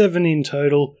you've got 7 in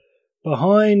total.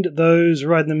 Behind those,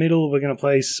 right in the middle, we're going to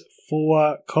place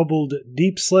 4 cobbled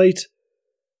deep slate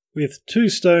with 2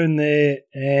 stone there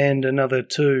and another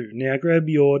 2. Now grab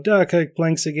your dark oak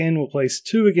planks again, we'll place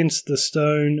 2 against the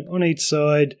stone on each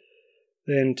side,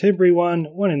 then temporary one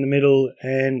in the middle,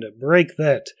 and break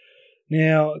that.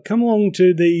 Now, come along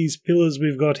to these pillars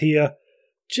we've got here.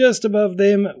 Just above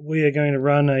them, we are going to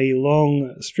run a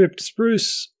long stripped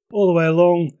spruce all the way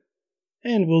along,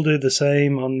 and we'll do the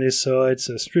same on this side.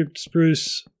 So stripped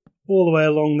spruce all the way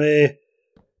along there.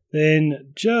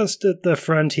 Then just at the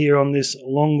front here on this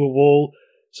longer wall,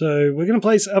 so we're going to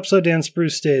place upside down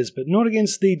spruce stairs, but not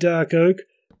against the dark oak,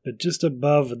 but just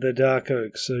above the dark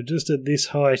oak. So just at this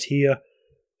height here.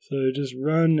 So just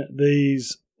run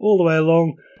these all the way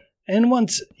along. And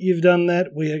once you've done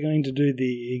that, we are going to do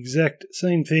the exact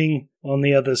same thing on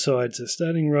the other side. So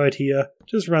starting right here,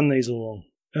 just run these along.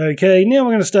 Okay, now we're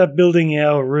going to start building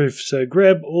our roof. So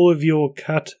grab all of your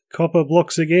cut copper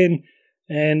blocks again,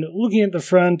 and looking at the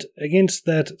front, against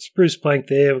that spruce plank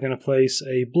there, we're going to place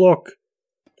a block,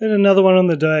 then another one on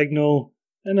the diagonal,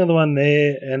 another one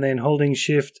there, and then holding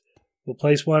shift, we'll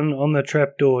place one on the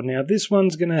trapdoor. Now this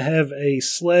one's going to have a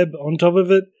slab on top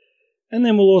of it, and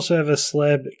then we'll also have a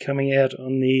slab coming out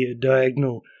on the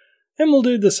diagonal. And we'll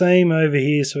do the same over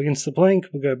here. So against the plank,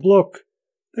 we'll go block,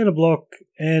 then a block,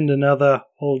 and another.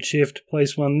 Hold shift,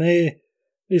 place one there.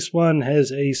 This one has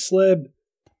a slab,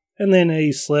 and then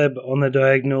a slab on the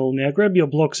diagonal. Now grab your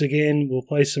blocks again. We'll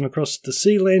place them across the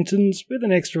sea lanterns with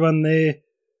an extra one there.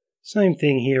 Same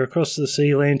thing here, across the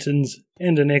sea lanterns,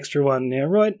 and an extra one. Now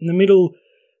right in the middle,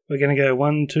 we're going to go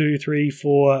 1, 2, 3,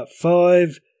 4,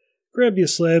 5. Grab your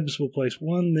slabs, we'll place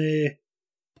one there,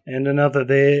 and another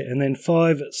there, and then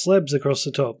 5 slabs across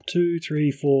the top. 2,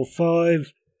 3, 4,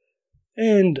 5,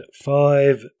 and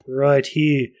 5 right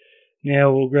here.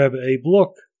 Now we'll grab a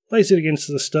block, place it against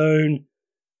the stone,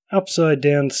 upside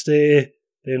down stair,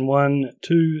 then 1,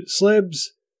 2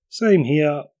 slabs, same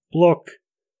here, block,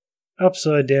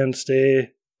 upside down stair,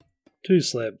 2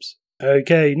 slabs.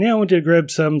 Okay, now I want you to grab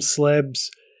some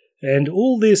slabs. And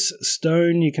all this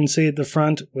stone you can see at the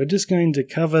front, we're just going to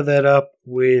cover that up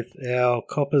with our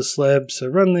copper slabs. So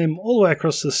run them all the way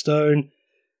across the stone.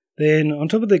 Then on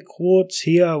top of the quartz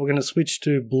here, we're going to switch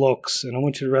to blocks. And I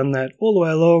want you to run that all the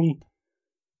way along.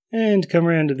 And come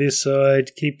around to this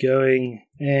side, keep going,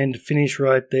 and finish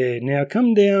right there. Now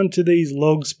come down to these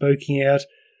logs poking out. I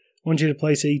want you to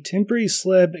place a temporary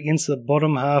slab against the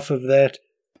bottom half of that.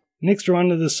 An extra one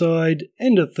to the side,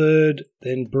 and a third,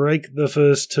 then break the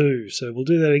first 2. So we'll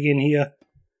do that again here.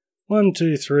 1,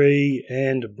 2, 3,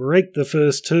 and break the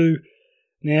first 2.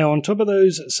 Now on top of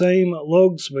those same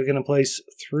logs, we're going to place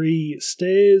 3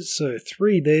 stairs, so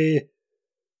 3 there,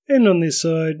 And on this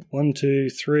side, 1, 2,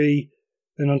 3.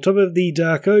 Then on top of the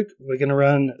dark oak, we're going to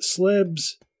run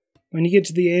slabs. When you get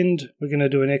to the end, we're going to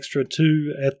do an extra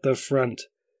 2 at the front.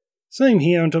 Same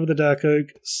here on top of the dark oak,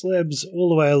 slabs all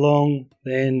the way along,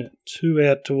 then 2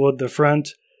 out toward the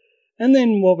front. And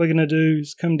then what we're going to do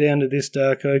is come down to this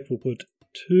dark oak, we'll put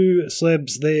 2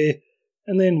 slabs there,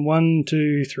 and then 1,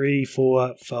 2, 3,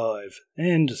 4, 5.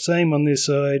 And same on this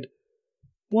side,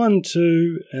 1,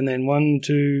 2, and then 1,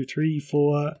 2, 3,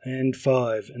 4, and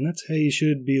 5. And that's how you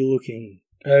should be looking.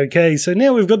 Okay, so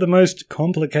now we've got the most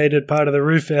complicated part of the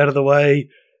roof out of the way.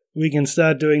 We can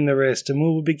start doing the rest, and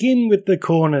we'll begin with the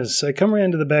corners. So come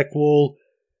around to the back wall.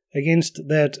 Against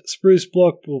that spruce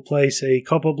block, we'll place a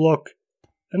copper block,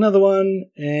 another one,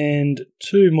 and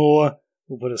 2 more.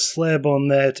 We'll put a slab on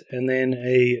that, and then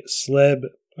a slab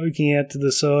poking out to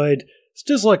the side. It's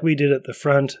just like we did at the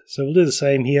front, so we'll do the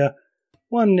same here.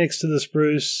 1 next to the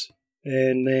spruce,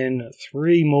 and then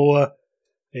 3 more.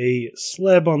 A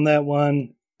slab on that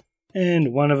one,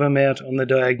 and one of them out on the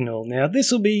diagonal. Now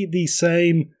this will be the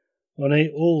same on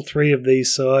all 3 of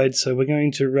these sides, so we're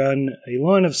going to run a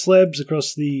line of slabs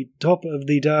across the top of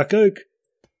the dark oak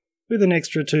with an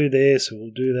extra 2 there, so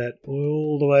we'll do that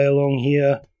all the way along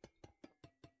here.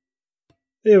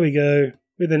 There we go,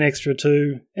 with an extra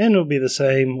 2, and it'll be the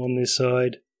same on this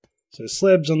side. So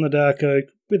slabs on the dark oak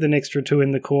with an extra 2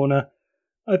 in the corner.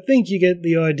 I think you get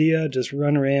the idea, just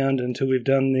run around until we've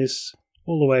done this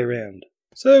all the way around.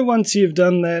 So once you've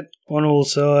done that on all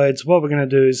sides, what we're going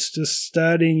to do is just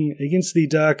starting against the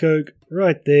dark oak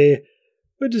right there,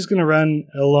 we're just going to run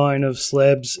a line of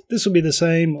slabs. This will be the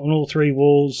same on all 3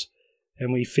 walls,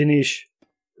 and we finish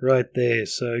right there.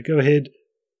 So go ahead,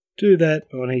 do that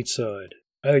on each side.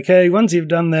 Okay, once you've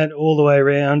done that all the way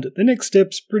around, the next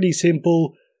step's pretty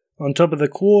simple. On top of the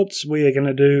quartz, we are going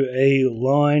to do a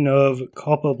line of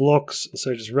copper blocks,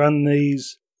 so just run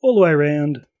these all the way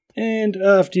around. And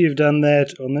after you've done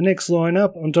that, on the next line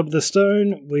up, on top of the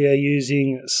stone, we are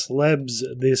using slabs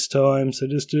this time, so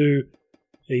just do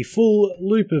a full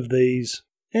loop of these.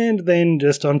 And then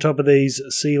just on top of these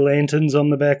sea lanterns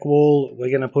on the back wall, we're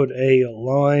going to put a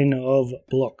line of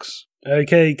blocks.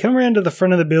 Okay, come around to the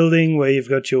front of the building where you've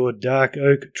got your dark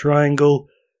oak triangle.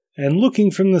 And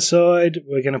looking from the side,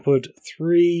 we're going to put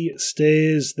 3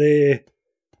 stairs there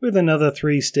with another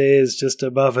 3 stairs just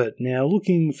above it. Now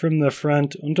looking from the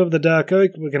front, on top of the dark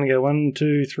oak, we're going to go 1,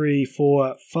 2, 3,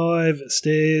 4, 5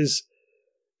 stairs.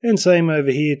 And same over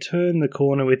here, turn the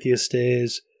corner with your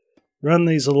stairs. Run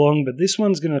these along, but this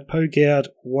one's going to poke out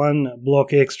 1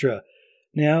 block extra.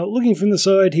 Now looking from the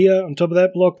side here, on top of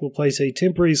that block, we'll place a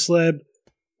temporary slab,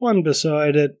 1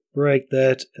 beside it. Break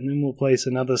that, and then we'll place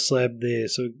another slab there,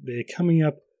 so they're coming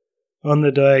up on the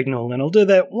diagonal. And I'll do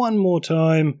that 1 more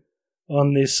time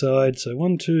on this side. So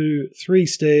 1, 2, 3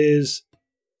 stairs,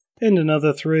 and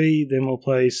another 3, then we'll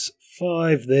place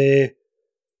 5 there.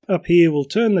 Up here we'll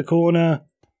turn the corner,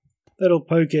 that'll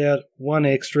poke out 1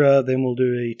 extra, then we'll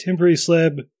do a temporary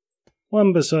slab,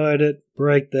 1 beside it,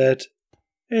 break that,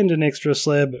 and an extra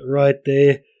slab right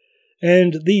there.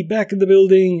 And the back of the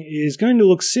building is going to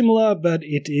look similar, but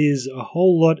it is a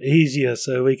whole lot easier.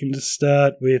 So we can just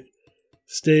start with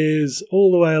stairs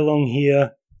all the way along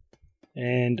here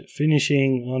and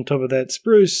finishing on top of that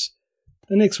spruce.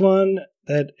 The next one,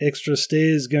 that extra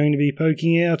stair is going to be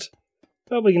poking out,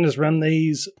 but we can just run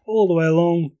these all the way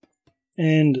along.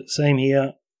 And same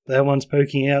here, that one's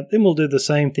poking out. Then we'll do the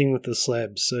same thing with the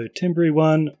slabs. So temporary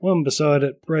 1, 1 beside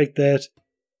it, break that,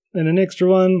 then an extra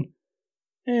 1.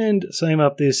 And same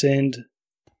up this end,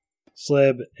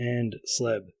 slab and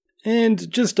slab.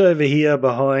 And just over here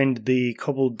behind the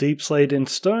cobbled deep slate and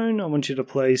stone, I want you to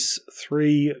place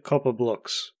 3 copper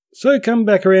blocks. So come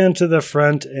back around to the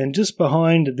front, and just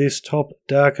behind this top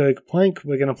dark oak plank,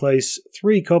 we're going to place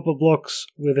 3 copper blocks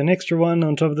with an extra 1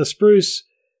 on top of the spruce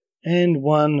and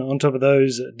 1 on top of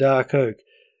those dark oak.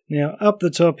 Now up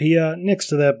the top here, next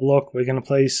to that block, we're going to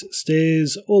place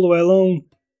stairs all the way along,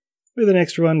 with an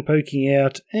extra 1 poking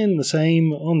out, and the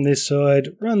same on this side.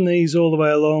 Run these all the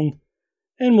way along,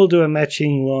 and we'll do a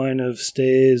matching line of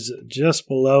stairs just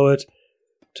below it.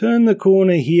 Turn the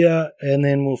corner here, and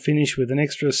then we'll finish with an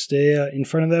extra stair in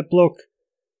front of that block.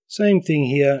 Same thing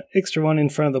here, extra 1 in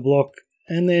front of the block,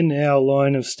 and then our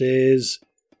line of stairs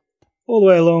all the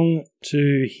way along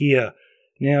to here.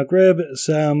 Now grab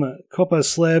some copper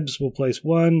slabs, we'll place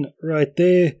 1 right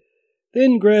there.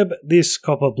 Then grab this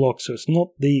copper block, so it's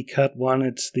not the cut one,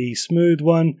 it's the smooth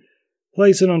one.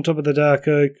 Place it on top of the dark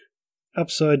oak,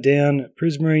 upside down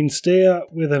prismarine stair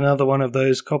with another one of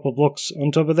those copper blocks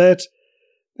on top of that.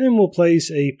 Then we'll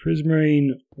place a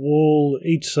prismarine wall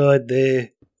each side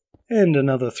there, and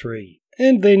another 3.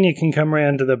 And then you can come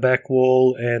around to the back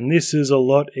wall, and this is a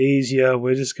lot easier.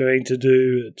 We're just going to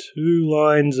do 2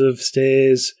 lines of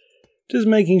stairs, just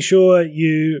making sure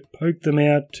you poke them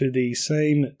out to the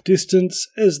same distance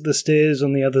as the stairs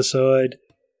on the other side.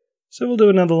 So we'll do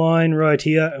another line right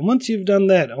here, and once you've done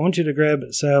that, I want you to grab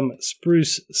some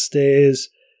spruce stairs,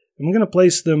 and we're going to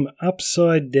place them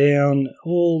upside down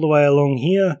all the way along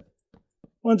here.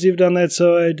 Once you've done that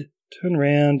side, turn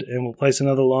around and we'll place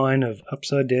another line of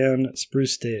upside down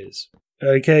spruce stairs.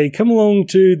 Okay, come along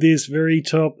to this very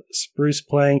top spruce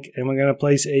plank, and we're going to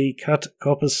place a cut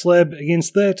copper slab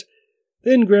against that.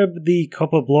 Then grab the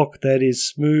copper block that is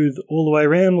smooth all the way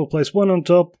around. We'll place 1 on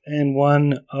top and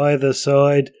 1 either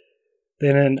side.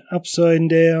 Then an upside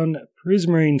down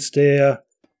prismarine stair,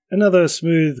 another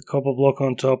smooth copper block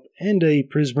on top, and a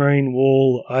prismarine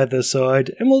wall either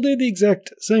side. And we'll do the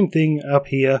exact same thing up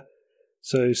here.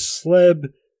 So slab,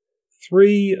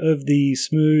 3 of the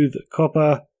smooth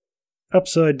copper,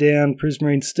 upside down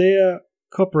prismarine stair,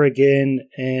 copper again,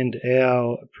 and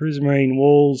our prismarine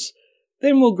walls.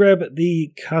 Then we'll grab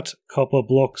the cut copper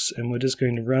blocks, and we're just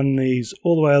going to run these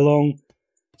all the way along.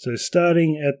 So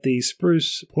starting at the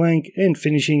spruce plank and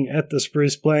finishing at the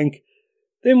spruce plank.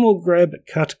 Then we'll grab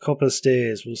cut copper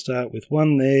stairs. We'll start with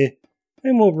 1 there,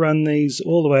 and we'll run these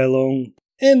all the way along.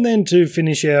 And then to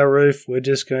finish our roof, we're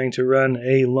just going to run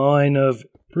a line of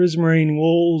prismarine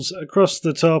walls across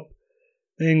the top.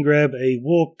 Then grab a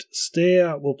warped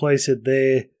stair, we'll place it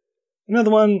there. Another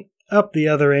one up the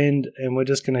other end, and we're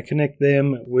just going to connect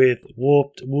them with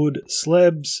warped wood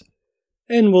slabs.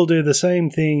 And we'll do the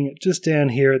same thing just down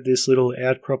here at this little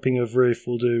outcropping of roof.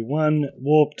 We'll do 1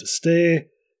 warped stair,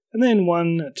 and then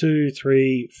 1, 2,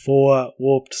 3, 4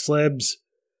 warped slabs.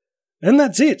 And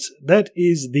that's it. That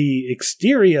is the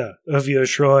exterior of your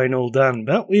shrine all done,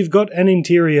 but we've got an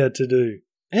interior to do.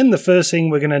 And the first thing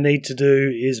we're going to need to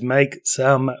do is make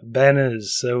some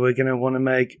banners. So we're going to want to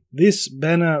make this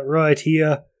banner right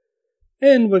here,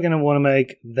 and we're going to want to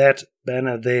make that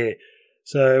banner there.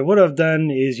 So what I've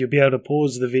done is you'll be able to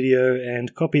pause the video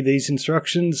and copy these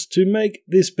instructions to make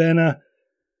this banner.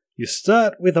 You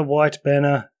start with a white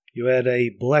banner, you add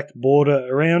a black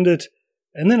border around it,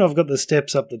 and then I've got the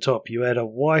steps up the top. You add a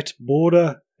white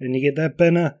border and you get that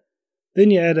banner. Then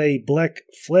you add a black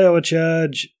flower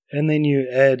charge, and then you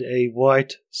add a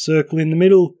white circle in the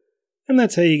middle, and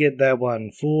that's how you get that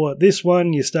one. For this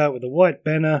one, you start with a white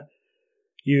banner,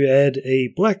 you add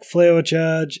a black flower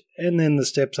charge, and then the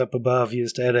steps up above you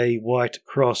just add a white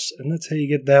cross, and that's how you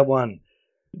get that one.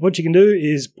 What you can do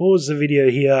is pause the video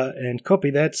here and copy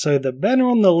that. So the banner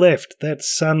on the left, that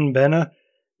sun banner,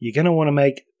 you're going to want to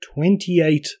make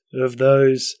 28 of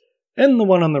those, and the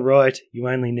one on the right, you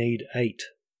only need 8.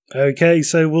 Okay,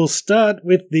 so we'll start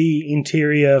with the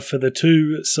interior for the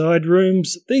 2 side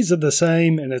rooms. These are the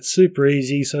same, and it's super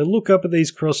easy. So look up at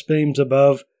these cross beams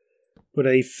above. Put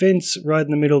a fence right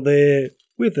in the middle there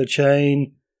with a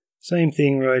chain. Same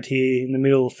thing right here in the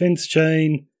middle, fence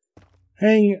chain.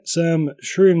 Hang some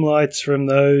shroom lights from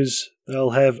those.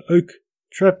 They'll have oak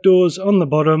trapdoors on the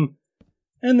bottom.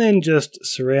 And then just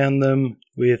surround them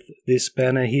with this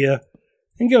banner here.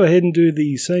 And go ahead and do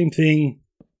the same thing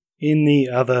in the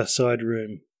other side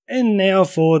room. And now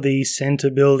for the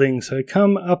center building. So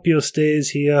come up your stairs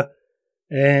here.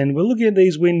 And we're looking at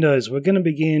these windows. We're going to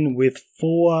begin with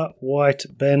 4 white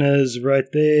banners right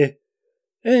there.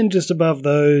 And just above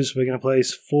those, we're going to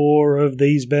place 4 of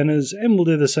these banners. And we'll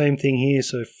do the same thing here.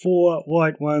 So 4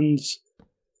 white ones.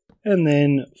 And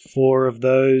then 4 of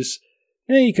those.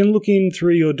 Now you can look in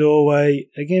through your doorway.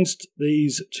 Against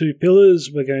these 2 pillars,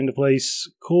 we're going to place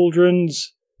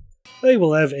cauldrons. They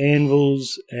will have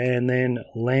anvils and then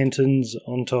lanterns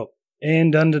on top.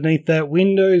 And underneath that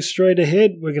window, straight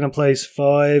ahead, we're going to place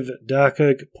 5 dark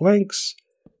oak planks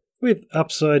with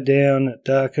upside down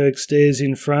dark oak stairs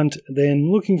in front.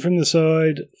 Then looking from the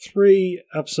side, 3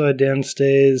 upside down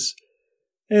stairs,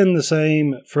 and the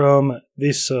same from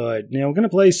this side. Now we're going to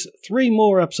place 3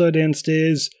 more upside down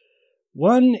stairs.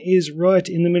 One is right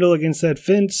in the middle against that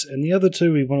fence, and the other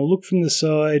 2 we want to look from the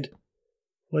side,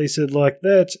 place it like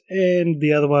that, and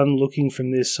the other one looking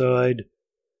from this side.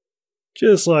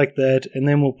 Just like that, and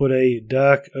then we'll put a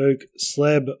dark oak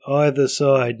slab either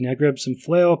side. Now grab some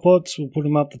flower pots, we'll put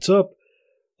them up the top.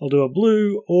 I'll do a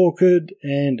blue orchid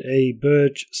and a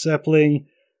birch sapling.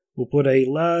 We'll put a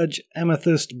large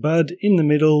amethyst bud in the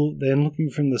middle, then looking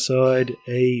from the side,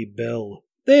 a bell.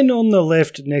 Then on the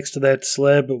left next to that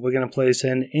slab, we're going to place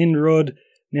an end rod.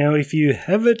 Now if you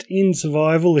have it in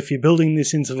survival, if you're building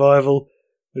this in survival,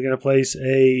 we're going to place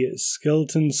a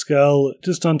skeleton skull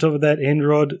just on top of that end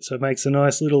rod, so it makes a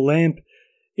nice little lamp.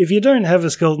 If you don't have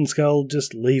a skeleton skull,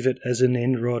 just leave it as an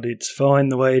end rod. It's fine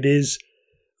the way it is.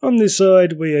 On this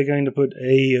side, we are going to put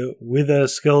a wither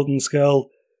skeleton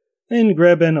skull. Then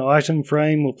grab an item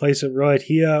frame. We'll place it right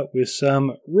here with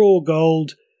some raw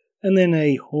gold and then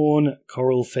a horn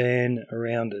coral fan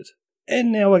around it.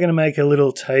 And now we're going to make a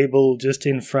little table just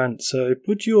in front. So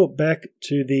put your back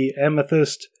to the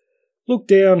amethyst. Look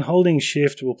down, holding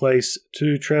shift, we'll place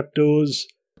 2 trapdoors.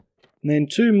 And then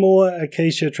 2 more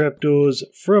acacia trapdoors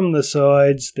from the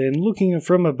sides. Then looking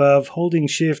from above, holding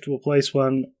shift, we'll place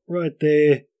one right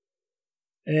there.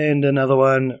 And another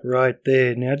one right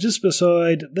there. Now just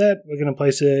beside that, we're going to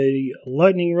place a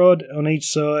lightning rod on each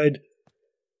side.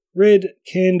 Red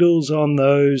candles on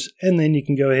those. And then you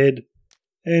can go ahead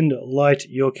and light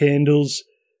your candles.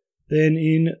 Then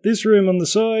in this room on the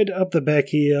side, up the back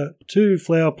here, 2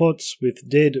 flower pots with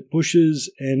dead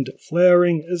bushes and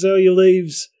flowering azalea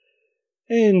leaves.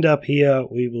 And up here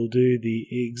we will do the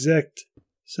exact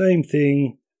same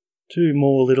thing, 2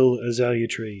 more little azalea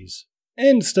trees.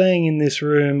 And staying in this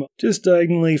room, just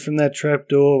diagonally from that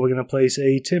trapdoor, we're going to place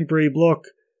a temporary block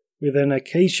with an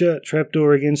acacia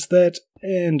trapdoor against that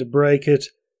and break it.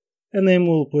 And then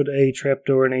we'll put a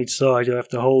trapdoor on each side. You'll have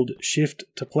to hold shift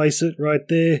to place it right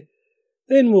there.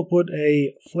 Then we'll put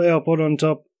a flower pot on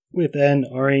top with an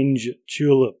orange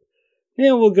tulip.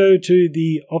 Now we'll go to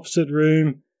the opposite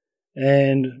room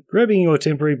and grabbing your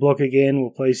temporary block again, we'll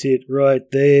place it right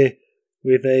there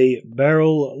with a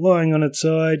barrel lying on its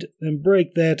side. Then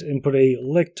break that and put a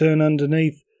lectern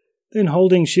underneath. Then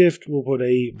holding shift, we'll put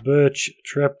a birch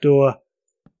trapdoor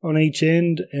on each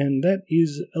end, and that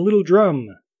is a little drum.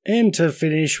 And to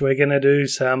finish, we're going to do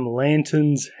some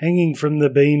lanterns hanging from the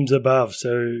beams above.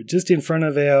 So just in front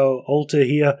of our altar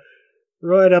here,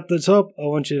 right up the top, I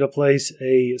want you to place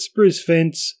a spruce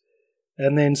fence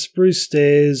and then spruce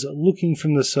stairs looking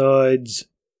from the sides,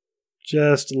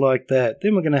 just like that.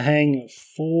 Then we're going to hang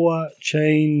 4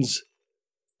 chains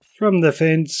from the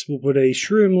fence. We'll put a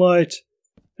shroom light,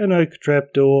 an oak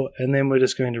trapdoor, and then we're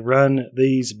just going to run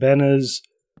these banners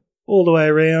all the way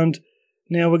around.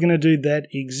 Now we're going to do that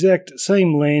exact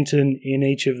same lantern in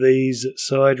each of these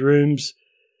side rooms.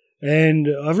 And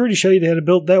I've already showed you how to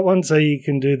build that one, so you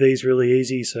can do these really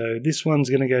easy. So this one's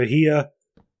going to go here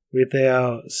with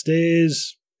our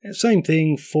stairs. Same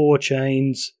thing, 4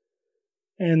 chains.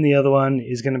 And the other one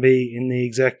is going to be in the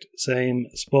exact same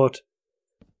spot.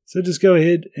 So just go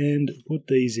ahead and put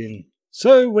these in.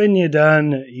 So when you're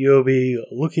done, you'll be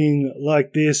looking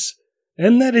like this.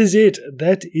 And that is it.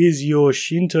 That is your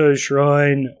Shinto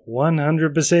Shrine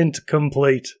 100%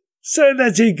 complete. So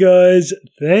that's it, guys.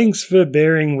 Thanks for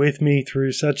bearing with me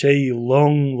through such a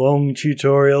long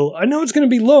tutorial. I know it's going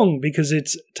to be long because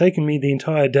it's taken me the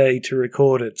entire day to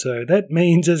record it. So that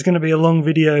means it's going to be a long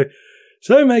video.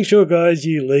 So make sure, guys,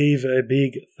 you leave a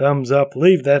big thumbs up.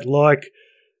 Leave that like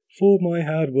for my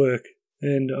hard work.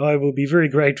 And I will be very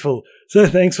grateful. So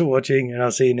thanks for watching, and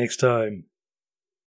I'll see you next time.